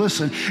says,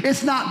 listen,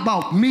 it's not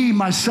about me,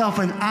 myself,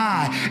 and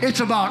I.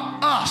 It's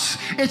about us.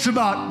 It's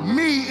about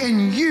me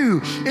and you.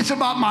 It's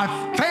about my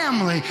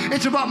family.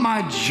 It's about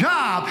my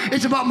job.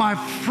 It's about my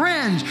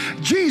friends.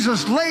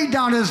 Jesus laid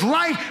down his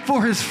life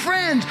for his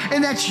friends,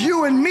 and that's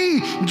you and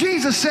me.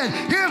 Jesus said,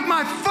 here's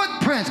my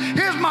footprints.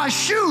 Here's my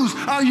shoes.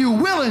 Are you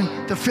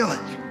willing to fill it?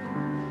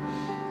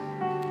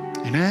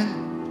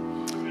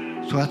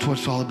 Amen? So that's what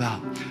it's all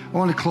about. I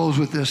want to close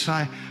with this.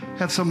 I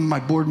have some of my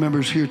board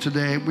members here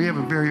today. We have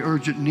a very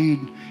urgent need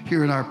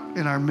here in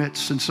our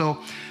midst. And so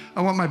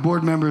I want my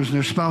board members and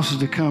their spouses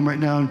to come right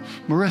now. And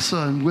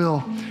Marissa and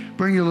Will,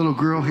 bring your little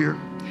girl here.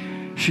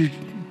 She's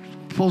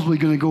supposedly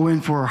going to go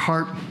in for a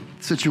heart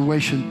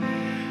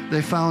situation.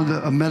 They found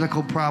a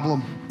medical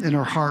problem in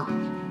her heart.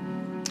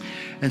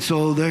 And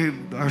so they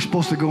are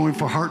supposed to go in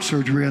for heart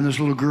surgery on this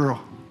little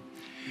girl.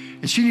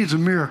 And she needs a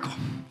miracle.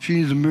 She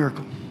needs a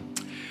miracle.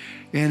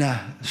 And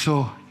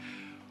so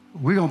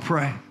we're going to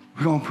pray.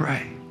 We're going to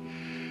pray.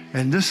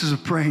 And this is a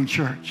praying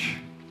church.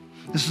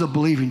 This is a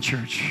believing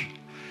church.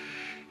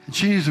 And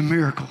she needs a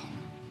miracle.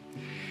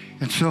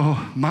 And so,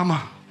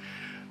 Mama,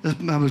 this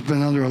mama's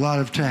been under a lot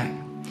of attack.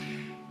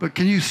 But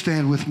can you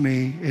stand with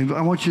me? And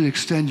I want you to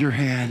extend your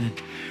hand.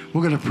 And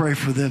we're going to pray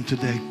for them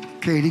today.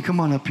 Katie, come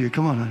on up here.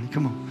 Come on, honey.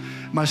 Come on.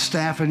 My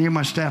staff, any of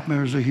my staff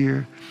members are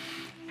here.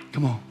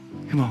 Come on.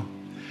 Come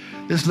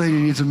on. This lady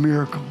needs a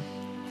miracle.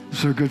 This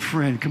is her good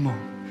friend. Come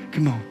on.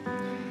 Come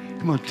on.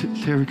 Come on,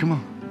 Terry. Come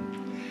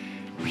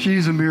on. She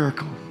needs a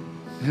miracle.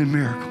 She needs a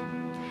miracle.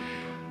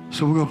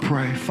 So we're going to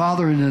pray.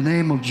 Father, in the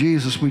name of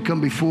Jesus, we come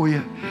before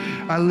you.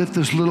 I lift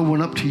this little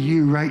one up to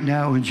you right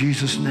now in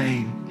Jesus'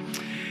 name.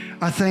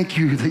 I thank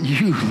you that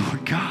you,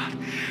 Lord God,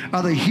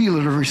 are the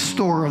healer, the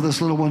restorer of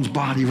this little one's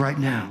body right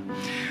now.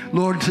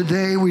 Lord,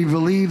 today we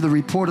believe the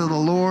report of the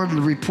Lord, and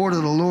the report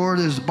of the Lord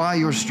is by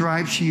your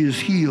stripes she is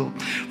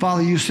healed.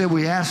 Father, you said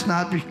we ask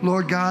not,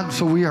 Lord God,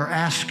 so we are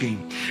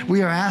asking.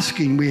 We are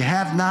asking. We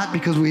have not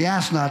because we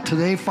ask not.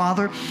 Today,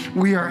 Father,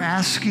 we are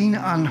asking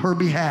on her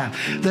behalf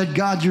that,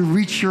 God, you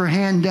reach your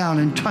hand down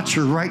and touch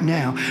her right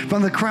now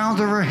from the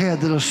crowns of her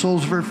head to the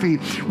soles of her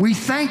feet. We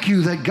thank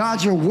you that,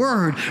 God, your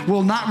word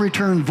will not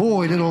return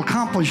void. It will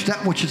accomplish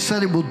that which it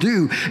said it will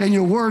do. And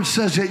your word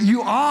says that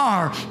you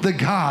are the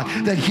God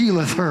that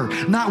healeth her.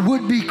 Not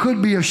would be,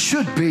 could be, or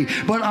should be,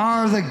 but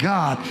are the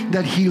God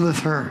that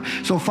healeth her.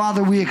 So,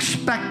 Father, we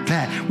expect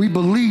that. We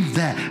believe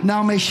that.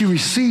 Now may she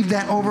receive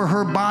that over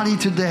her body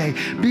today.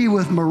 Be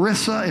with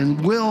Marissa and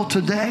Will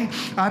today.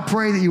 I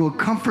pray that you will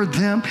comfort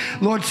them.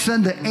 Lord,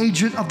 send the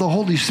agent of the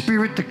Holy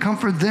Spirit to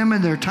comfort them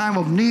in their time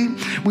of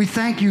need. We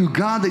thank you,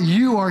 God, that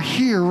you are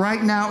here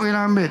right now in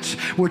our midst.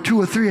 Where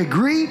two or three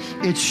agree,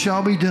 it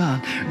shall be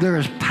done. There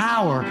is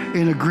power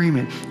in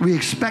agreement. We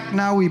expect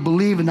now, we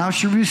believe, and now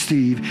shall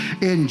receive.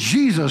 In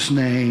Jesus'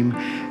 name,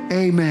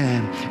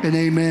 amen and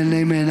amen and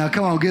amen. Now,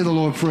 come on, give the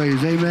Lord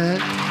praise. Amen.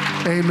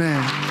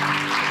 Amen.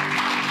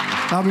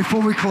 Now,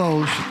 before we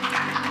close,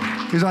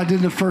 as I did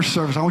in the first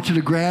service, I want you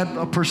to grab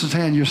a person's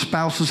hand, your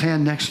spouse's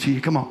hand next to you.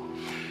 Come on.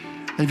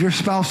 And if your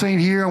spouse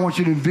ain't here, I want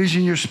you to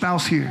envision your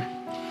spouse here.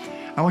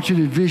 I want you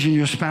to envision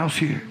your spouse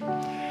here.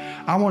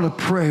 I want to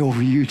pray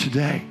over you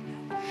today.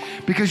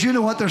 Because you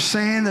know what they're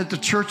saying at the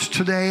church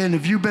today, and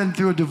if you've been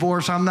through a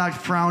divorce, I'm not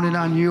frowning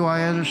on you.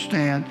 I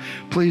understand.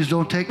 Please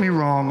don't take me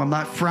wrong. I'm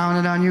not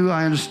frowning on you.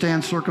 I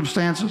understand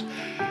circumstances.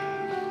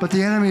 But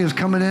the enemy is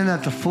coming in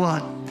at the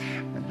flood.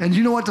 And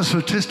you know what the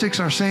statistics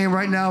are saying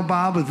right now,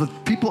 Bob, of the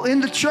people in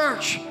the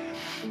church,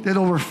 that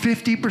over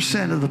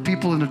 50% of the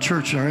people in the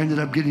church are ended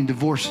up getting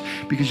divorced.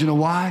 Because you know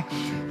why?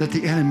 That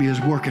the enemy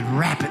is working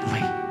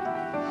rapidly.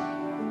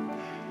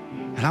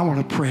 And I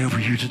want to pray over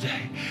you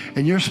today.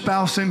 And your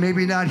spouse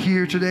maybe not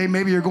here today.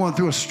 Maybe you're going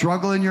through a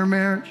struggle in your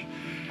marriage.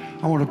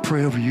 I want to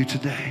pray over you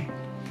today.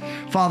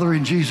 Father,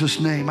 in Jesus'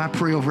 name, I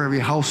pray over every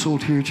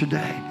household here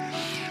today.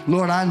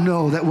 Lord, I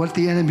know that what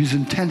the enemy's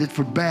intended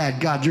for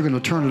bad, God, you're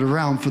going to turn it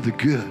around for the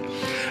good.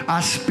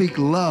 I speak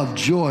love,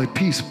 joy,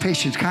 peace,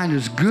 patience,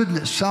 kindness,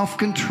 goodness,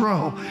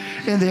 self-control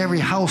into every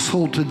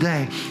household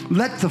today.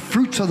 Let the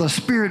fruits of the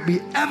Spirit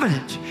be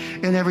evident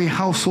in every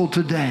household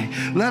today.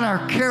 Let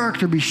our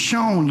character be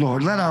shown,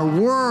 Lord. Let our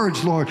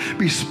words, Lord,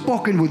 be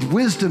spoken with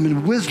wisdom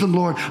and wisdom,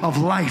 Lord, of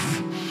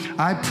life.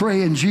 I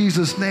pray in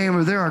Jesus' name,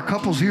 if there are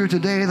couples here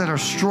today that are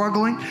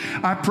struggling,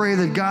 I pray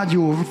that, God,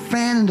 you will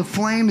fan into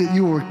flame, that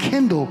you will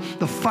kindle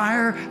the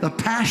fire, the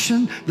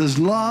passion, the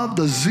love,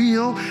 the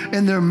zeal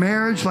in their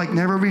marriage like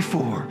never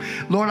before.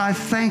 Lord, I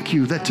thank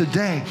you that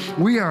today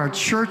we are a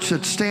church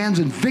that stands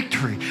in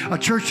victory, a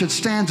church that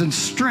stands in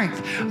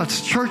strength, a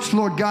church,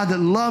 Lord God, that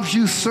loves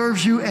you,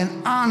 serves you, and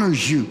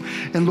honors you.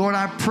 And Lord,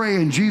 I pray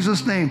in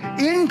Jesus' name,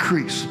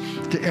 increase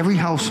to every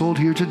household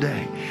here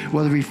today,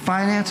 whether it be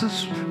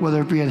finances,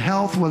 whether it be in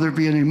health, whether it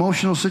be in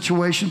emotional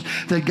situations,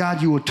 that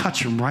God, you will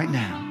touch them right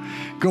now.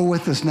 Go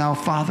with us now,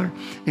 Father,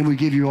 and we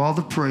give you all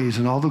the praise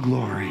and all the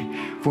glory,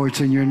 for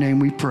it's in your name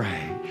we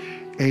pray.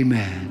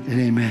 Amen and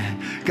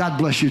amen. God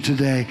bless you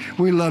today.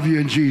 We love you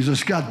in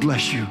Jesus. God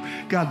bless you.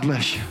 God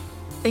bless you.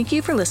 Thank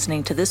you for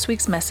listening to this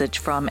week's message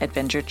from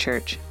Adventure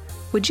Church.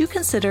 Would you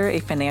consider a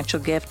financial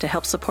gift to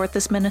help support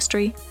this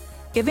ministry?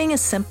 Giving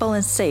is simple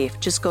and safe.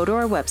 Just go to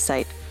our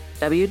website,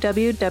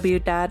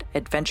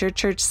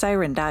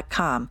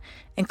 www.adventurechurchsiren.com,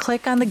 and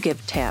click on the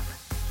Give tab.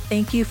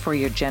 Thank you for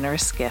your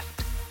generous gift.